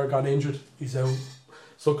 Jurrien Timber got injured. He's out.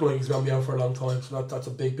 It's looking like he's going to be out for a long time, so that's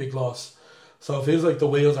a big loss. So it feels like the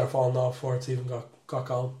wheels are falling off before it's even got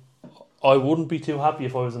going. I wouldn't be too happy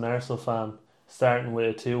if I was an Arsenal fan starting with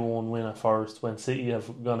a 2-1 win at Forest when City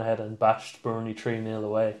have gone ahead and bashed Burnley 3-0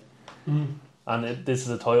 away. And this is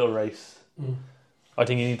a title race. I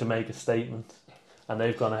think you need to make a statement, and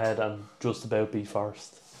they've gone ahead and just about beat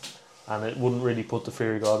Forest, and it wouldn't really put the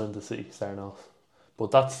fear of God into City starting off.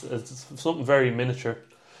 But it's something very miniature.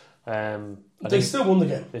 They still won the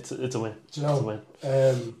game. It's a win. Do you know, it's a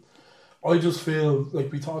win. I just feel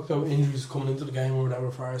like we talked about injuries coming into the game or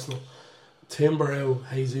whatever for Arsenal. Timber out,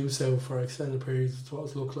 Jesus out for extended periods. It's what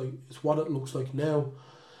it looks like. It's what it looks like now.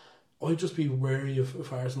 I'd just be wary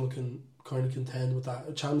if Arsenal can kind of contend with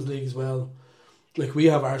that. Champions League as well. Like, we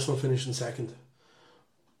have Arsenal finishing second.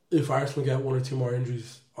 If Arsenal get one or two more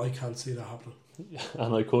injuries, I can't see that happening.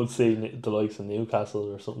 And I could see the likes of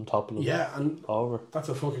Newcastle or something topping them. Yeah, and over. That's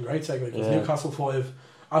a fucking great segue because Newcastle 5,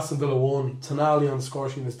 Aston Villa 1, Tonali on the score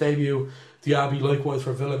sheet in his debut. Diaby likewise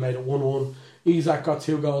for Villa made it 1-1. Isak got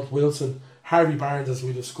 2 goals. Wilson, Harvey Barnes, as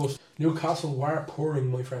we discussed. Newcastle were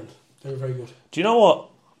pouring, my friend. They were very good. Do you know what?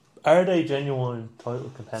 Are they genuine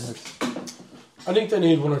title contenders? I think they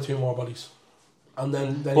need 1 or 2 more bodies. And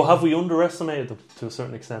then but have we underestimated them to a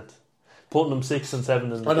certain extent? Putting them 6 and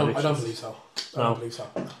 7 in the I don't believe so. I don't believe so.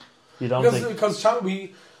 You don't think? Because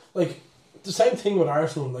we, like, the same thing with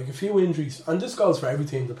Arsenal, like a few injuries, and this goes for every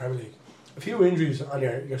team in the Premier League. A few injuries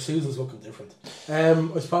and your season's looking different.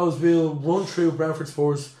 I suppose we'll run through Brentford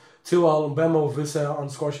Spurs, 2-2, Mbemo Vissa on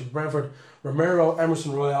score sheet for Brentford, Romero,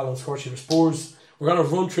 Emerson Royale on score sheet for Spurs. We're going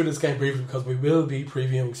to run through this game briefly because we will be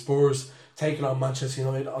previewing Spurs taking on Manchester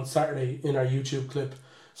United on Saturday in our YouTube clip.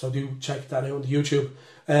 So do check that out on the YouTube.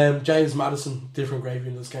 James Maddison, different gravy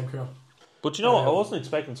in this game, Kieran. But you know what? I wasn't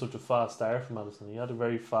expecting such a fast start from Maddison. He had a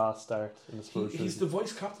very fast start in the Spurs. He's the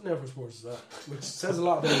vice captain now for Spurs as well, which says a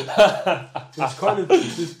lot about it. Which kind of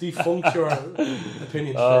defunct your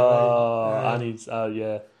opinion. And he's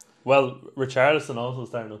Well, Richarlison also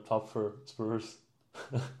starting up top for Spurs.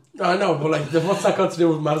 I know, but like, what's that got to do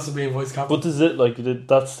with Maddison being vice captain? But is it like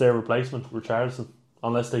that's their replacement, Richarlison,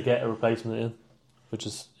 unless they get a replacement in, which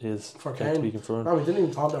is his for Kane. To be confirmed. No, we didn't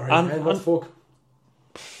even talk about Harry Kane. What the fuck?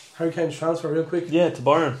 Harry Kane's transfer real quick. Yeah, to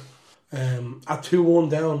Bayern. At 2-1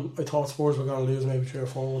 down, I thought Spurs were going to lose maybe 3 or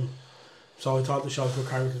 4-1. So I thought the Schalke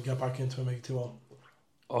Carrick could get back into it and make it 2-1.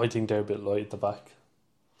 I think they're a bit light at the back.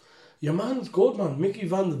 Your man's good, man. Mickey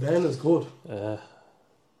Van de Ven is good.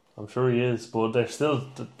 I'm sure he is, but they're still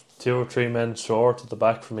 2 or 3 men short at the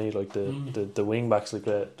back for me. Like the wing backs, like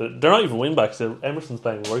they're not even wing backs. Emerson's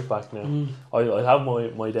playing right back now. I have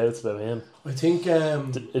my doubts about him. I think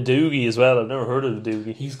Doogie as well. I've never heard of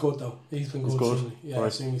Doogie. He's good though. He's been good. Yeah,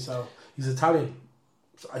 right. So he's Italian,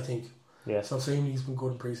 I think. Yeah. So seeing he's been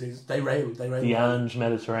good in pre-season. They rate him. The Ange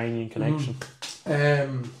Mediterranean connection.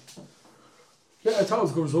 Yeah, I thought it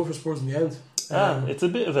was a good result for Spurs in the end. It's a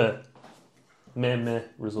bit of a meh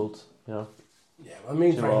result, you know. Yeah, I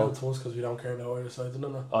mean, very little to us because we don't care about either side,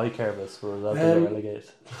 don't know. I care about Spurs. I'll be relegated.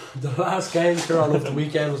 The last game of the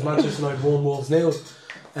weekend was Manchester United 1, Wolves 0.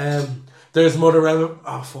 There's Motherwell.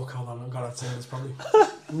 Oh fuck! Hold on, I'm gonna say this probably.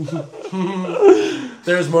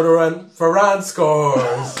 There's Motherwell. Varane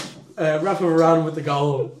scores. Rafa Varane with the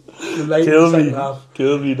goal.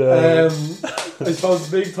 Kill me there. I suppose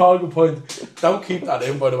the big talking point. Don't keep that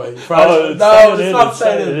in, by the way. It's not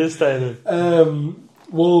staying in. It is staying in.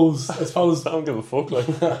 Wolves, I suppose. I don't give a fuck. Like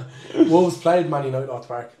Wolves played Man United off the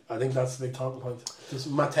park. I think that's the big talking point. Just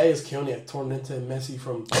Mateus Cunha turned into Messi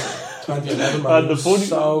from 2011. Man. And the funny,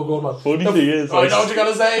 so good, man. Funny thing is, I know what you're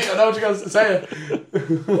gonna say. I know what you're gonna say.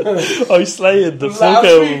 I slayed the fuck out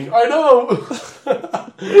of him. I know.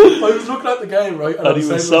 I was looking at the game, right, and he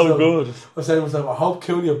was so good. I was saying to myself, I hope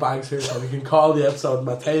Cunha bangs here so we can call the episode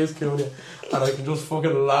Mateus Cunha, and I can just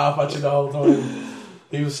fucking laugh at you the whole time.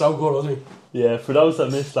 He was so good, wasn't he? Yeah, for those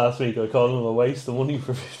that missed last week, I called him a waste of money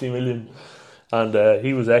for 50 million. And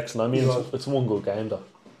he was excellent. I mean, it's one good game though,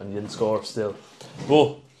 and he didn't score still.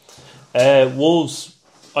 But Wolves,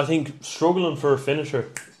 I think, struggling for a finisher,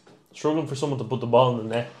 struggling for someone to put the ball in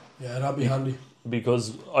the net. Yeah, that'd be handy.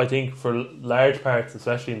 Because I think for large parts,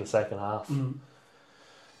 especially in the second half,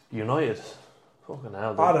 United, fucking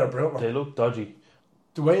hell, they look dodgy.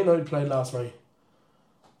 The way United played last night,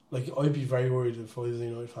 like, I'd be very worried if I was a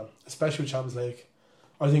United fan, especially with Champions League.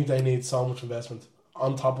 I think they need so much investment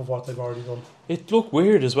on top of what they've already done. It looked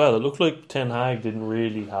weird as well. It looked like Ten Hag didn't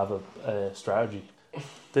really have a strategy.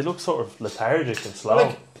 They looked sort of lethargic and slow.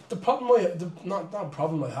 Like, the problem not a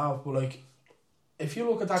problem I have, but like, if you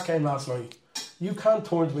look at that game last night, you can't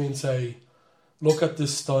turn to me and say, look at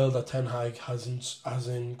this style that Ten Hag has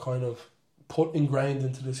kind of put ingrained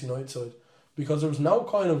into this United side, because there was no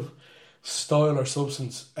kind of style or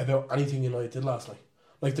substance about anything United did last night.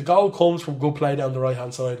 Like, the goal comes from good play down the right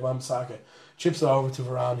hand side, Wan-Bissaka chips it over to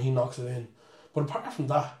Varane, he knocks it in. But apart from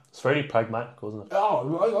that, it's very pragmatic, wasn't it?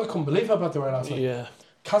 Oh, I couldn't believe how bad they were last night. Yeah.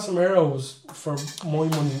 Casemiro was, for my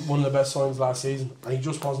money, one of the best signs last season, and he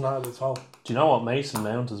just wasn't at it at all. Do you know what? Mason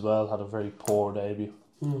Mount as well had a very poor debut.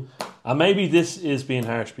 And maybe this is being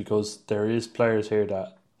harsh, because there is players here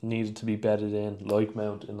that needed to be bedded in, like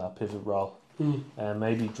Mount, in that pivot role. And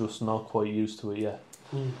maybe just not quite used to it yet.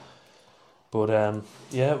 But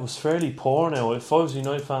yeah, it was fairly poor now. If I was a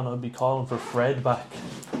United fan, I'd be calling for Fred back.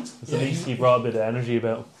 At least he brought a bit of energy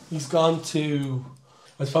about him. He's gone to,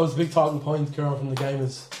 I suppose the big talking point, Kieran, from the game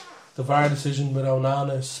is the VAR decision with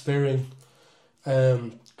Onana spearing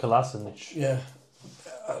Kolasinac. Yeah.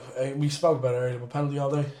 We spoke about it earlier, but penalty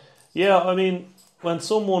all day. Yeah, I mean, when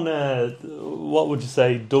someone, what would you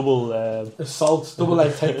say, double... assault, double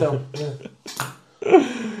leg takedown.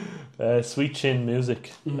 Sweet chin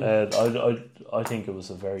music. I think it was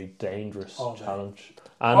a very dangerous challenge.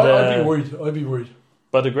 And I'd be worried.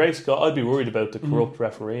 By the grace of God, I'd be worried about the corrupt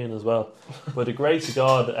refereeing as well. By the grace of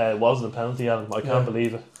God, it wasn't a penalty, Adam. I can't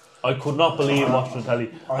believe it. I could not believe watching the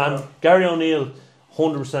telly. And Gary O'Neill,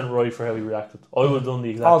 100% right for how he reacted. I would have done the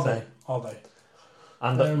exact same. All day.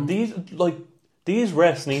 And these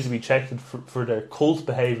refs need to be checked for their cult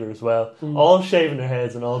behaviour as well. All shaving their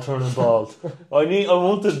heads and all turning bald. I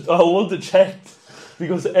want it checked,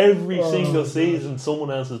 because every single season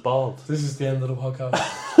someone else is bald. This is the end of the podcast.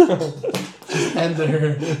 End it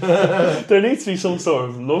here. There needs to be some sort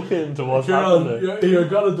of look into what's happening there. You're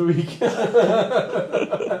God of the week.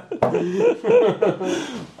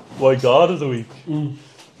 My God of the week.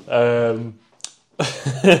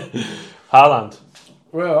 Haaland.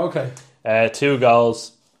 Well, okay. 2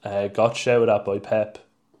 goals, got shouted at by Pep,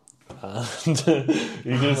 and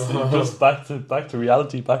he just back to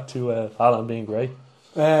reality, back to Haaland being great.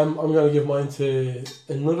 I'm going to give mine to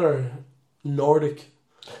another Nordic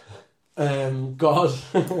god,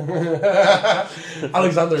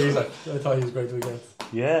 Alexander Isak. I thought he was great the weekend.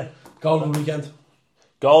 Yeah, goal of the weekend.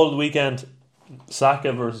 Goal of the weekend.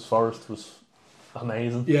 Saka versus Forest was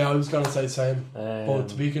amazing. Yeah, I was going to say the same, but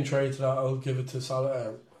to be contrary to that, I'll give it to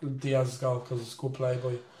Diaz's goal, because it's good play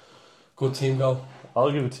by good team goal.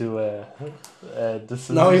 I'll give it to this.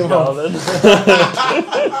 No, you won't.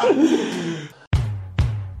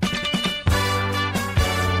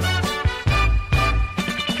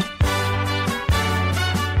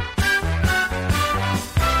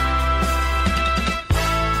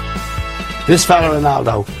 This fella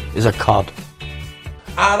Ronaldo is a cod.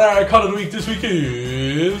 And our cod of the week this week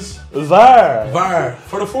is VAR.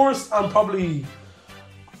 For the first and probably,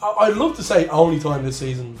 I'd love to say only time this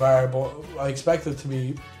season, VAR, but I expect it to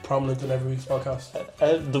be prominent in every week's podcast.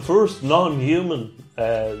 The first non-human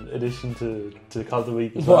addition to Cod of the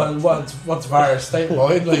Week as well. What's VAR?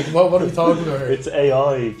 Statewide? Like, what are we talking about here? It's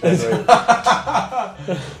AI.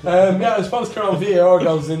 Yeah, I suppose Kieran, VAR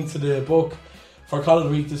goes into the book for Cod of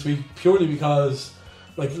the Week this week purely because,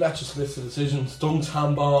 like, let's just list the decisions. Dunk's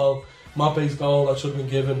handball, Moppe's goal that should have been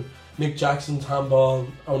given, Nick Jackson's handball,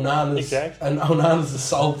 Onana's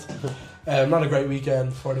assault. Not a great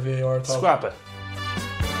weekend for the VAR at all. Scrap it.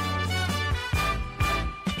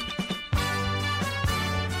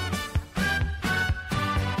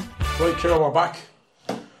 Right, Kieran, we're back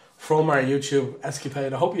from our YouTube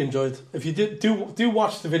escapade. I hope you enjoyed. If you do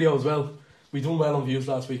watch the video as well. We done well on views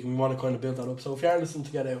last week, and we want to kind of build that up. So if you are listening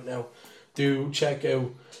to Get Out now, do check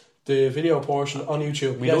out the video portion on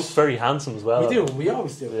YouTube. We look very handsome as well. We do. We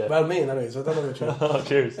always do. Yeah. Well, me anyways. I don't know about you. Oh,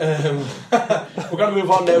 cheers. We're going to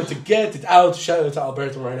move on now to Get It Out. Shout out to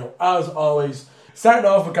Alberto Moreno. As always,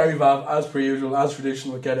 starting off with Gary Vav, as per usual, as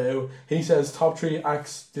traditional with Get It Out. He says top 3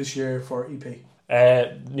 acts this year for EP.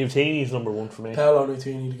 Nutini's number 1 for me. Paolo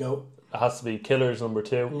Nutini to go. It has to be Killers number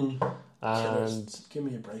 2. And Killers. Give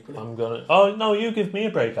me a break, will you? I'm gonna. Oh no, you give me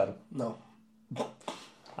a break, Adam. No.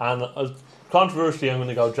 And controversially, I'm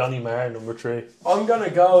gonna go Johnny Marr number 3. I'm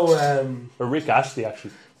gonna go or Rick Astley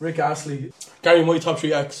actually. Rick Astley. Gary, my top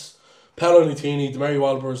 3 acts: Paolo Nutini, the Mary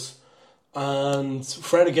Wildbers, and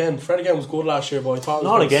Fred again. Fred again was good last year, but I thought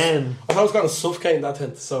not again. I thought he was going to suffocate in that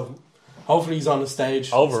tent. So hopefully he's on the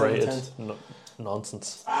stage. Overrated.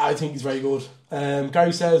 Nonsense. I think he's very good.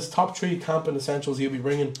 Gary says top 3 camping essentials he'll be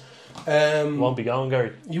bringing. Won't be going,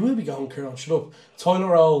 Gary. You will be going, Kieran. Shut up. Toilet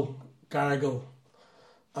roll, gargle,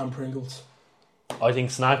 and Pringles. I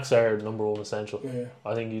think snacks are number one essential. Yeah.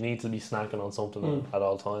 I think you need to be snacking on something at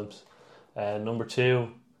all times. Number 2.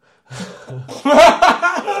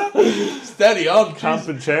 Steady on.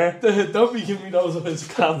 Camping chair. Don't be giving me those eyes.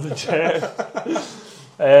 Camping chair.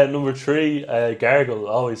 Number 3, gargle.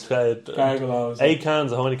 Always. Gargle always. 8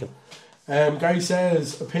 cans of Heineken. Gary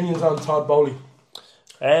says, opinions on Todd Bowley.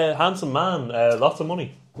 Handsome man. Lots of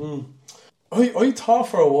money. I thought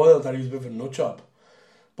for a while that he was a bit of a nut job.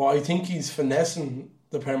 But I think he's finessing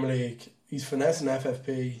the Premier League. He's finessing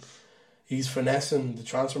FFP. He's finessing the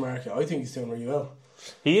transfer market. I think he's doing really well.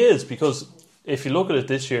 He is, because if you look at it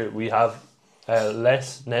this year, we have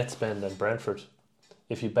less net spend than Brentford.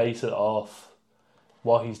 If you base it off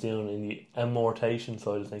what he's doing in the amortization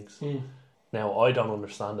side of things. Now, I don't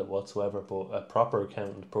understand it whatsoever, but a proper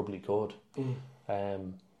accountant probably could.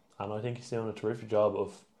 And I think he's doing a terrific job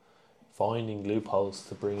of finding loopholes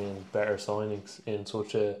to bring in better signings in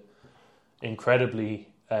such a incredibly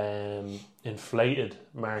inflated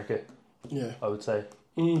market. Yeah, I would say.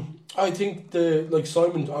 I think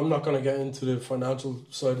Simon. I'm not going to get into the financial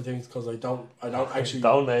side of things because I don't actually.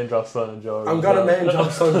 Don't name drop Simon Jordan. I'm going to name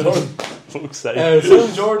drop Simon Jordan. Fuck's sake.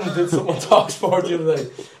 Simon Jordan did something on TalkSport the other day,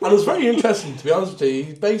 and it was very interesting. To be honest with you,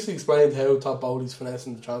 he basically explained how Todd Bowley's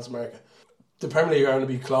finessing the transfer market. The Premier League are going to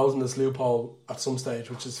be closing this loophole at some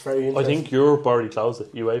stage, which is very interesting. I think Europe already closed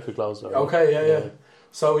it. UEFA closed it. Okay, yeah.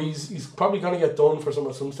 So he's probably going to get done for some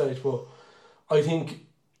at some stage, but I think.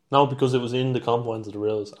 No, because it was in the confines of the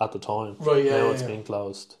rules at the time. Right, yeah. Now it's being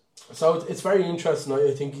closed. So it's very interesting.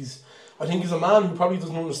 I think he's a man who probably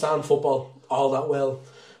doesn't understand football all that well,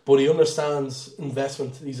 but he understands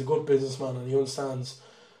investment. He's a good businessman, and he understands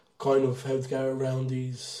kind of how to get around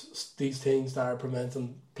these things that are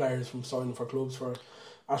preventing players from signing for clubs for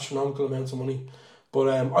astronomical amounts of money. But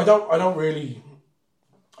I don't really.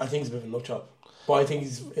 I think he's a bit of a nut job, but I think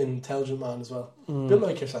he's an intelligent man as well. A bit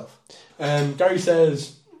like yourself. Gary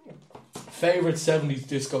says, favourite 70s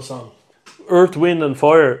disco song? Earth, Wind and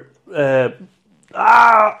Fire. What's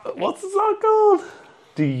the song called?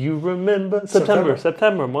 Do you remember?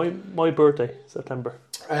 September. My birthday. September.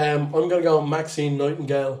 I'm going to go Maxine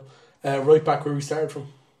Nightingale, right back where we started from.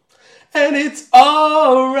 And it's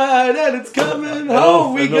alright, and it's coming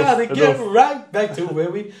home. We gotta get right back to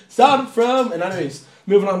where we started from. And anyways,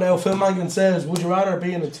 moving on now. Phil Mangan says, would you rather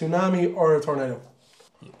be in a tsunami or a tornado?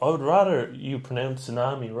 I would rather you pronounce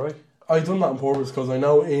tsunami, right? I done that on purpose because I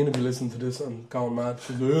know Ian will be listening to this and going mad.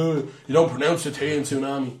 She's like, you don't pronounce the T in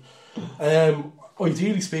tsunami.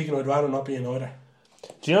 Ideally speaking, I'd rather not be in either.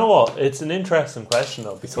 Do you know what? It's an interesting question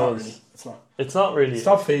though, because it's not really.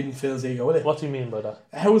 Stop feeding Phil's ego, will it? What do you mean by that?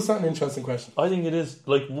 How is that an interesting question? I think it is.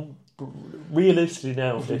 Like, realistically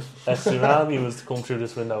now, if a tsunami was to come through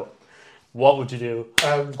this window, what would you do?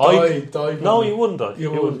 Die. No, you wouldn't die.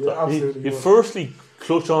 You wouldn't die. Absolutely. You firstly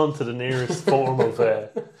clutch on to the nearest form of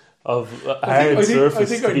hard surface. I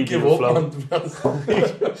think I'd give up on, to be honest.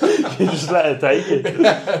 You just let it take it.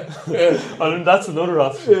 Yeah. I mean, that's another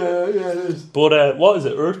option. Yeah, it is. But what is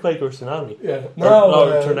it, earthquake or tsunami? Yeah.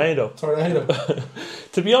 Tornado. Tornado.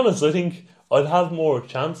 To be honest, I think I'd have more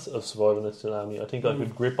chance of surviving a tsunami. I think I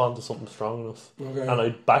could grip onto something strong enough. Okay. And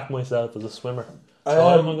I'd back myself as a swimmer. So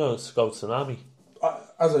I'm going to go tsunami.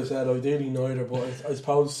 As I said, ideally neither, but I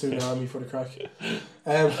suppose tsunami for the crack.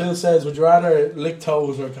 Phil says, would you rather lick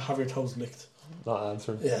toes or have your toes licked? Not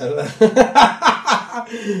answering. Yeah.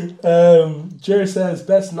 Jer says,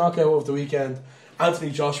 best knockout of the weekend,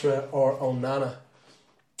 Anthony Joshua or Onana?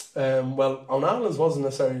 Well, Onana's wasn't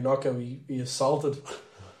necessarily a knockout. He assaulted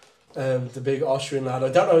the big Austrian lad. I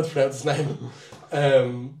don't know how to pronounce his name.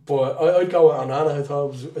 But I'd go with Onana. I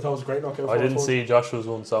thought it was a great knockout. I didn't see Joshua's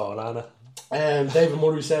one, so Onana. David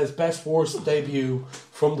Murray says best worst debut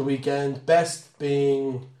from the weekend. Best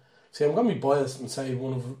being, see, I'm going to be biased and say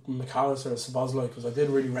one of McAllister or Szoboszlai because I did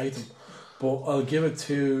really rate him, but I'll give it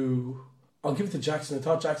to Jackson. I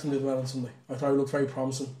thought Jackson did well on Sunday. I thought he looked very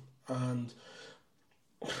promising and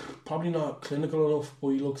probably not clinical enough, but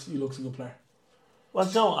he looks a good player. Well,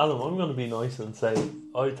 no, Alan, I'm going to be nice and say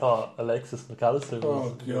I thought Alexis McAllister was...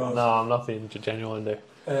 Oh, God. No, I'm not being genuine there.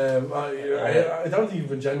 I don't think you've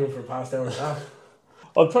been genuine for the past hour and a half.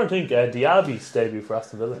 I'm trying to think, Diaby's debut for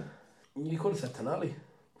Aston Villa. You could have said Tonali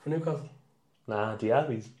for Newcastle. Nah,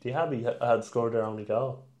 Diaby had scored their only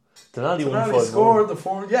goal. Tonali won 5-1. Scored the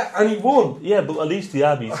four, yeah, and he won. Yeah, but at least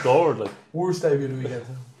Diaby scored. Like, worst debut of the weekend.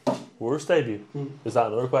 Worst debut? Is that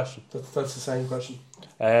another question? That's the same question.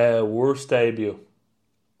 Worst debut.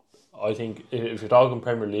 I think if you're talking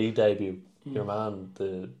Premier League debut, your man,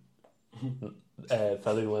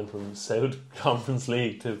 fella who went from South Conference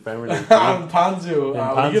League to Premier League. And Panzu,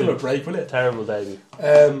 Panzu, give him a break, will it? Terrible debut.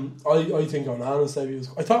 I think Onana's debut was.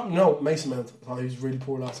 I thought Mason Mount. I thought he was really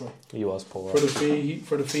poor last night. He was poor for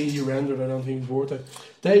the fee he rendered. I don't think he was worth it.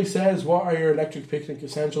 Dave says, "What are your electric picnic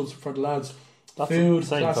essentials for the lads? That's Food,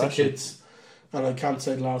 classic question. kits." And I can't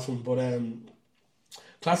say the last one, but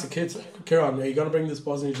classic kits. Kieran, are you going to bring this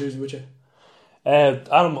Bosnia jersey with you?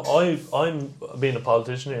 Adam, I'm being a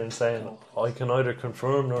politician here and saying I can neither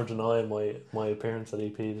confirm nor deny my appearance at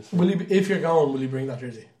EP this week. If you're going, will you bring that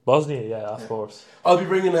jersey? Bosnia, yeah, of course. I'll be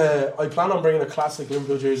bringing I plan on bringing a classic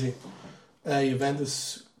Liverpool jersey, a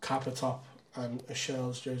Juventus Kappa top, and a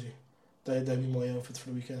Shells jersey. They'd be my outfits for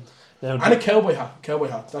the weekend. Now, and a cowboy hat.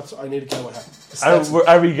 I need a cowboy hat.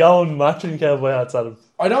 Are we going matching cowboy hats, Adam?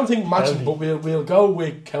 I don't think matching, but we'll go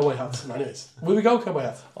with cowboy hats. Anyways, will we go cowboy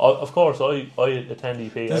hats? Of course, I attend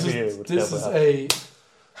EP every year with this cowboy is hats. a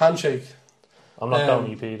handshake. I'm not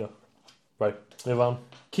going EP though. Right, move on.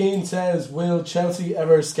 Keane says, "Will Chelsea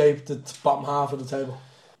ever escape the bottom half of the table?"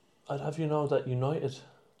 I'd have you know that United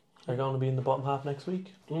are going to be in the bottom half next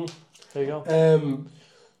week. There you go.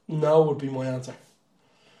 No would be my answer.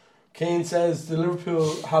 Keane says, "Do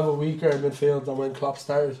Liverpool have a weaker midfield than when Klopp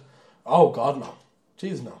started?" Oh God, no.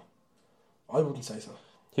 Jeez, no. I wouldn't say so.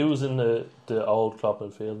 Who was in the old Klopp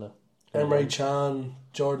midfield now? Emre Can,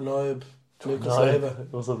 Jordan Ibe, Lucas Leiva.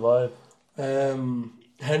 It was a vibe.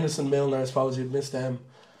 Henderson, Milner, I suppose you'd miss them.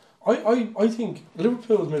 I think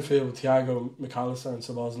Liverpool's midfield with Thiago, McAllister and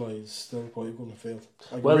Szoboszlai is still quite a good midfield.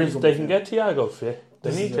 Well, they can get Thiago fit.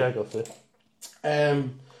 They need Thiago fit.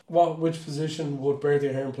 Which position would Bertie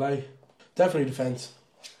Ahern play? Definitely defence.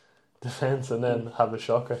 Defence and then have a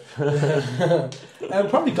shocker.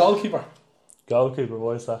 Probably goalkeeper. Goalkeeper,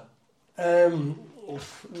 why is that?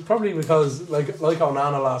 Probably because like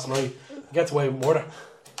Onana last night, he gets away with murder.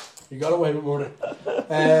 You got away with murder.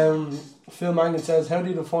 Phil Mangan says, "How do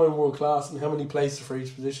you define world class and how many places for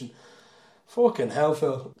each position?" Fucking hell,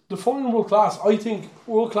 Phil. Define world class. I think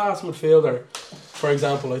world class midfielder, for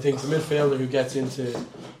example, I think the midfielder who gets into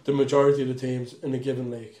the majority of the teams in a given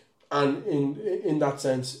league. And in that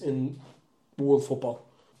sense, in world football,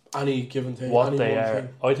 any given thing. What they are,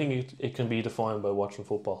 I think it can be defined by watching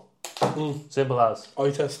football. Simple as.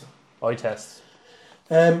 Eye test.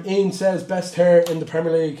 Ian says, "Best hair in the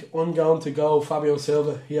Premier League. I'm going to go Fabio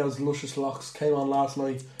Silva. He has luscious locks. Came on last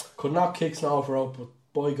night. Could not kick snow off a rope, but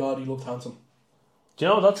by God, he looked handsome." Do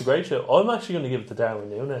you know, that's a great show. I'm actually going to give it to Darwin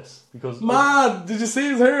Núñez because did you see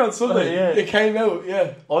his hair on Sunday? Yeah. It came out.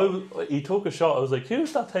 Yeah, he took a shot. I was like,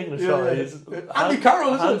 "Who's that taking a shot?" Andy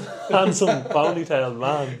Carroll, isn't it? Handsome, ponytailed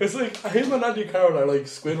man. It's like him and Andy Carroll are like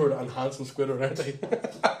Squidward and handsome Squidward, aren't they?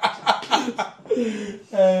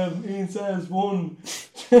 Ian says, "One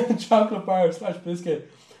chocolate bar / biscuit,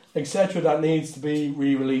 etc. that needs to be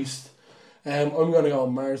re-released." I'm going to go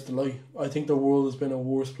on Mars Delight. I think the world has been a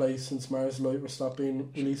worse place since Mars Delight was stopped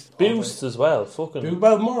being released. Boost as well, fucking.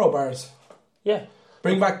 Well, Moro bars. Yeah.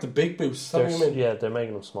 Bring back the big boosts. What do you mean? Yeah, they're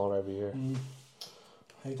making them smaller every year.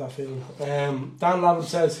 I hate that feeling. Dan Lavin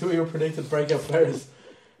says, "Who are your predicted breakout players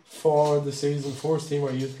for the season? First team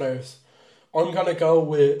or youth players?" I'm going to go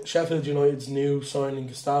with Sheffield United's new signing,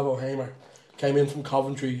 Gustavo Hamer. Came in from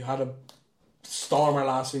Coventry, had a stormer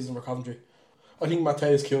last season for Coventry. I think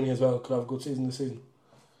Matthias Cunha as well could have a good season this season.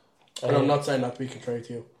 And I'm not saying that to be contrary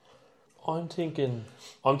to you. I'm thinking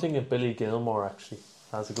Billy Gilmore actually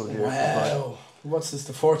has a good year. Wow. What's this,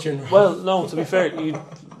 the fortune? Well, no, to be fair,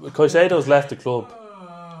 Caicedo's left the club.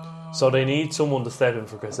 So they need someone to step in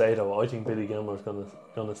for Caicedo. I think Billy Gilmore's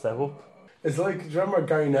gonna step up. It's like, do you remember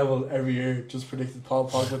Gary Neville every year just predicted Paul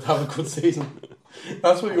Pogba to have a good season?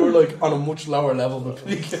 That's what you were like on a much lower level than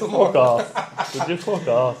Billy Gilmore. Fuck off. Would you fuck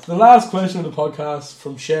off? The last question of the podcast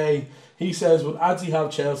from Shay. He says, "Would Adzi have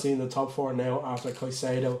Chelsea in the top 4 now after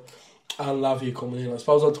Caicedo and Lavia coming in?" I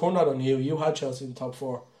suppose I'll turn that on you. You had Chelsea in the top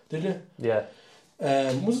 4, did you? Yeah.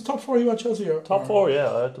 Was it top 4 you had Chelsea? Top 4,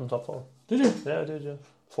 yeah. I had them top 4. Did you? Yeah, I did, yeah.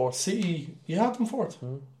 4th. City, you had them 4th?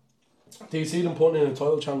 Do you see them putting in a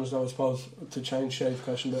title challenge though, I suppose, to change Shay's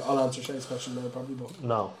question? I'll answer Shay's question now probably, but...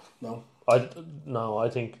 No. I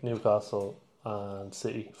think Newcastle and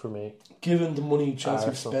City for me. Given the money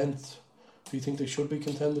Chelsea spent, do you think they should be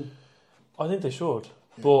contending? I think they should,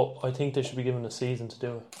 but I think they should be given a season to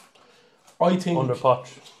do it. I think under Poch.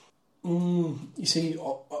 You see,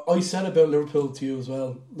 I said about Liverpool to you as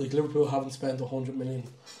well. Like, Liverpool haven't spent 100 million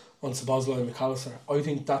on Szoboszlai and McAllister. I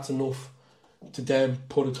think that's enough to then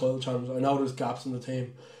put a title challenge. I know there's gaps in the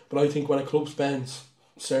team, but I think when a club spends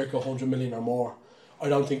circa 100 million or more, I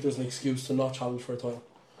don't think there's an excuse to not challenge for a title.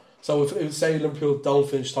 So if say Liverpool don't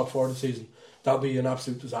finish top 4 this season, that'll be an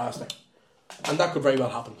absolute disaster. And that could very well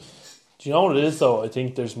happen. Do you know what it is though? I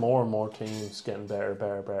think there's more and more teams getting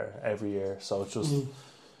better every year. So it's just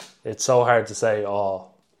it's so hard to say,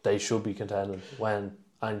 they should be contending when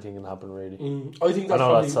anything can happen really. I think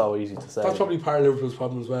that's so easy to say. That's probably part of Liverpool's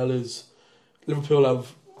problem as well, is Liverpool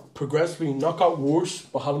have progressively not got worse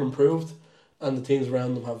but haven't improved, and the teams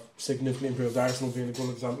around them have significantly improved. Arsenal being a good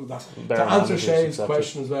example of that. To answer Shay's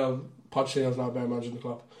question as well, Pochettino's not a better manager than the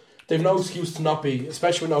club. They've no excuse to not be,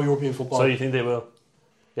 especially with no European football. So you think they will?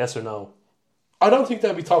 Yes or no? I don't think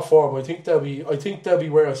they'll be top four, but I think they'll be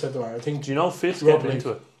where I said they are. I think. Do you know fifth getting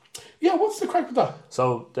into it? Yeah, what's the crack with that?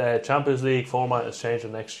 So the Champions League format is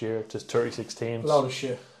changing next year to 36 teams. A lot of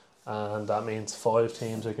shit. And that means 5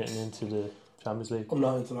 teams are getting into the Champions League. I'm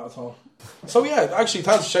not into that at all. So yeah, actually,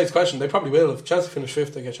 to answer Shay's question, they probably will. If Chelsea finish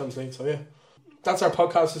 5th, they get Champions League. So yeah, that's our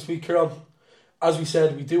podcast this week, Kieran. As we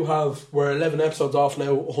said, we're 11 episodes off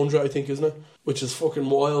now, 100 I think, isn't it? Which is fucking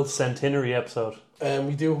wild. Centenary episode.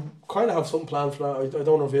 We do kind of have something planned for that. I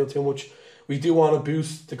don't reveal too much. We do want to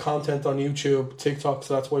boost the content on YouTube, TikTok,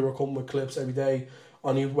 so that's why we're coming with clips every day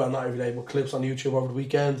on YouTube. Well, not every day, but clips on YouTube over the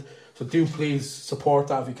weekend. So do please support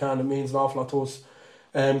that if you can. It means an awful lot to us.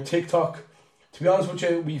 TikTok, to be honest with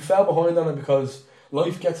you, we fell behind on it because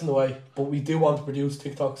life gets in the way, but we do want to produce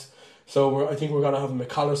TikToks. So I think we're going to have a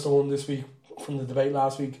McAllister one this week from the debate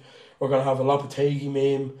last week. We're going to have a Lopetegui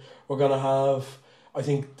meme. We're going to have, I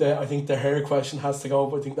think the hair question has to go,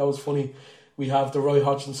 but I think that was funny. We have the Roy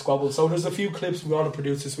Hodgson squabble. So there's a few clips we want to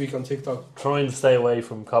produce this week on TikTok. Trying to stay away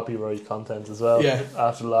from copyright content as well. Yeah.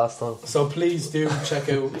 After the last time. So please do check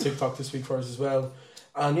out TikTok this week for us as well.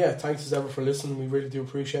 And yeah, thanks as ever for listening. We really do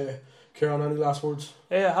appreciate it. Kieran, any last words?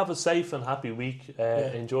 Yeah, have a safe and happy week.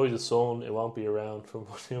 Enjoy the sun. It won't be around for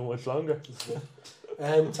too much longer.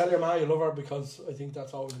 Tell your man you love her, because I think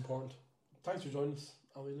that's always important. Thanks for joining us.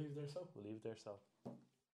 And we'll leave it there so.